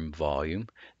longer term volume,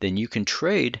 then you can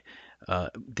trade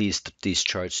these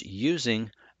charts using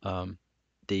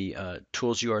the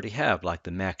tools you already have, like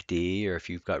the MACD, or if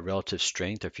you've got relative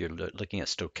strength, or if you're looking at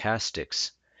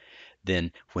stochastics.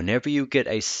 Then whenever you get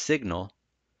a signal,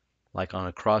 like on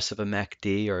a cross of a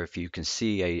MACD, or if you can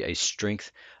see a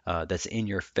strength that's in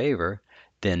your favor,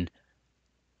 then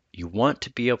you want to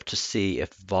be able to see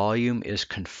if volume is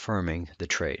confirming the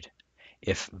trade.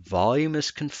 If volume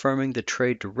is confirming the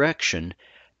trade direction,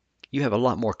 you have a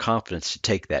lot more confidence to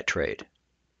take that trade.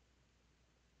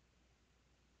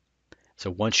 So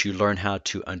once you learn how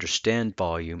to understand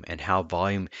volume and how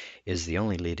volume is the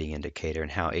only leading indicator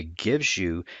and how it gives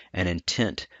you an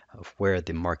intent of where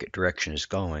the market direction is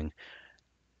going,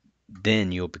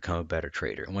 then you'll become a better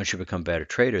trader. And once you become a better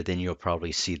trader, then you'll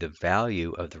probably see the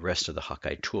value of the rest of the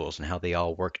Hawkeye tools and how they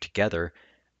all work together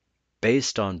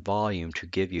based on volume to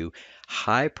give you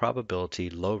high probability,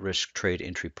 low risk trade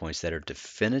entry points that are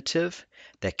definitive,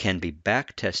 that can be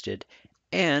back tested,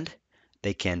 and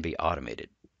they can be automated.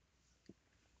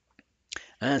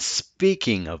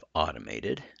 Speaking of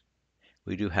automated,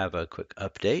 we do have a quick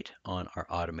update on our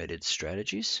automated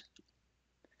strategies.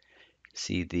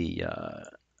 See the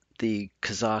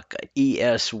Kazakh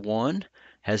ES1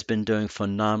 has been doing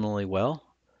phenomenally well,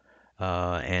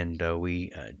 and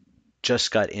we just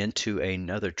got into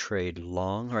another trade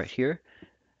long right here.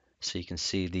 So you can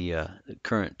see the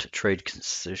current trade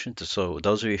position. So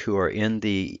those of you who are in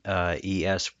the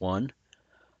ES1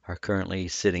 are currently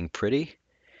sitting pretty.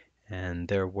 And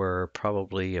there were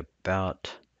probably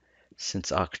about,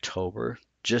 since October,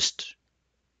 just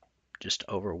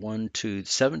over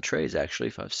 7 trades actually,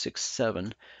 5, 6,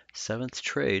 7, seventh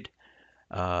trade,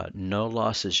 no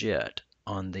losses yet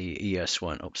on the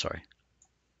ES1. Oh, sorry.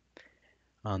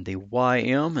 On the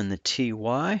YM and the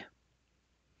TY,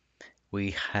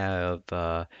 we have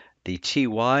the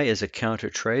TY is a counter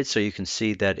trade, so you can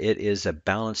see that it is a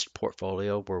balanced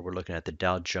portfolio where we're looking at the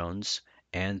Dow Jones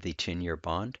and the 10-year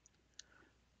bond.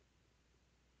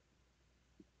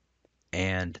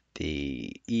 And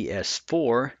the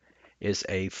ES4 is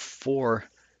a 4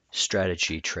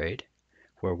 strategy trade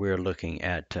where we're looking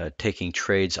at taking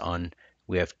trades on,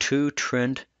 we have 2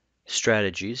 trend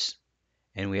strategies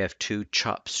and we have 2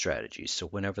 chop strategies. So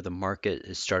whenever the market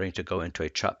is starting to go into a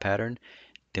chop pattern,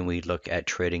 then we look at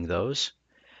trading those.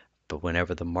 But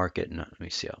whenever the market, let me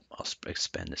see, I'll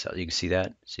expand this out. You can see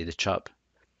that, see the chop.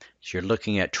 So you're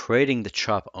looking at trading the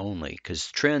chop only, because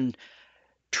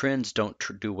trends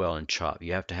don't do well in chop.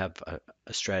 You have to have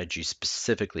a strategy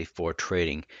specifically for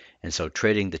trading, and so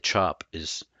trading the chop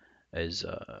is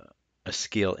a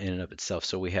skill in and of itself.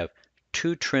 So we have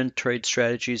 2 trend trade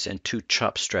strategies and 2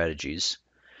 chop strategies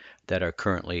that are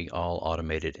currently all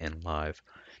automated and live.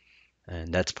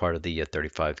 And that's part of the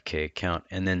 35K account.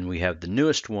 And then we have the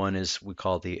newest one is we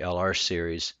call the LR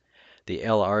series. The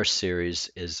LR series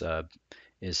is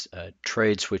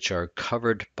trades which are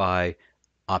covered by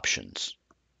options.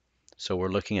 So we're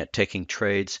looking at taking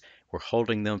trades, we're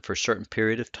holding them for a certain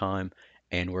period of time,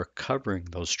 and we're covering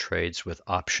those trades with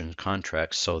option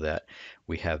contracts so that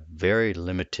we have very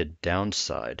limited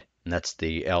downside. And that's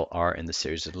the LR in the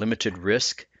series, limited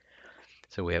risk.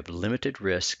 So we have limited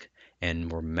risk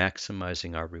and we're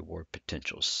maximizing our reward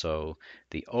potential. So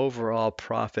the overall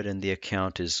profit in the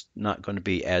account is not going to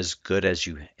be as good as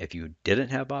if you didn't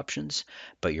have options,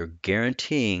 but you're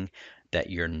guaranteeing that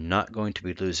you're not going to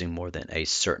be losing more than a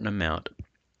certain amount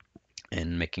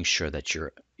and making sure that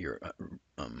your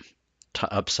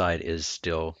upside is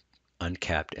still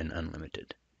uncapped and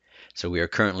unlimited. So we are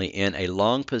currently in a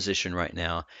long position right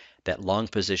now. That long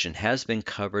position has been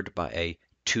covered by a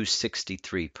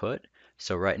 263 put.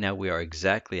 So right now we are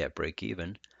exactly at break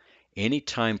even.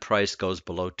 Anytime price goes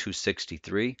below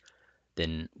 263,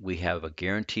 then we have a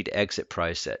guaranteed exit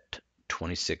price at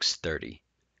 26.30,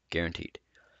 guaranteed,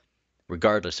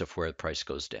 regardless of where the price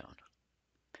goes down.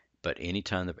 But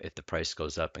anytime if the price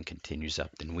goes up and continues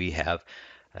up, then we have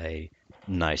a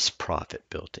nice profit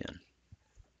built in.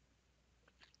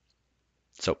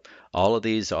 So all of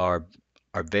these are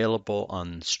available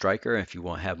on Striker. If you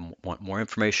want more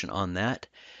information on that,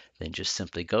 then just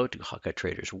simply go to Hawkeye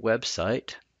Traders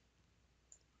website,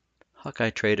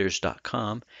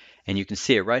 hawkeyetraders.com, and you can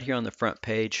see it right here on the front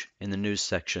page in the news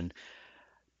section.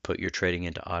 Put your trading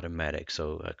into automatic.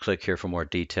 So click here for more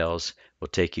details. We'll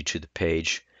take you to the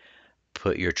page.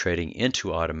 Put your trading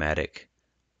into automatic.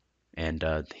 And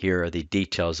here are the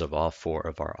details of all 4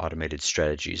 of our automated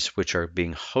strategies, which are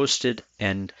being hosted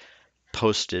and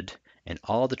posted, and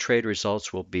all the trade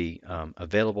results will be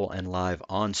available and live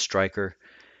on Striker.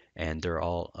 And they're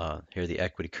all here are the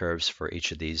equity curves for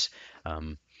each of these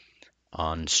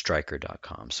on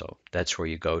striker.com. So that's where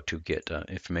you go to get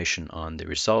information on the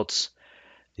results.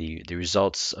 The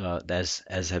results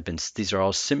as have been, these are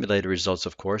all simulated results,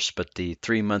 of course, but the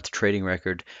 3-month trading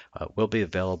record will be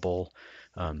available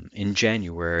in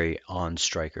January on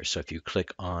Striker. So if you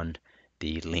click on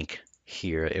the link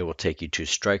here, it will take you to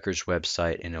Striker's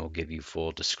website and it will give you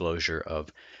full disclosure of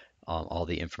all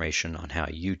the information on how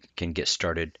you can get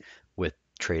started with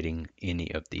trading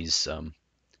any of these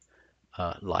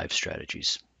live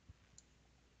strategies.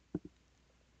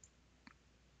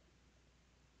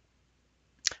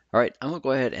 All right, I'm going to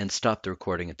go ahead and stop the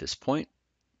recording at this point.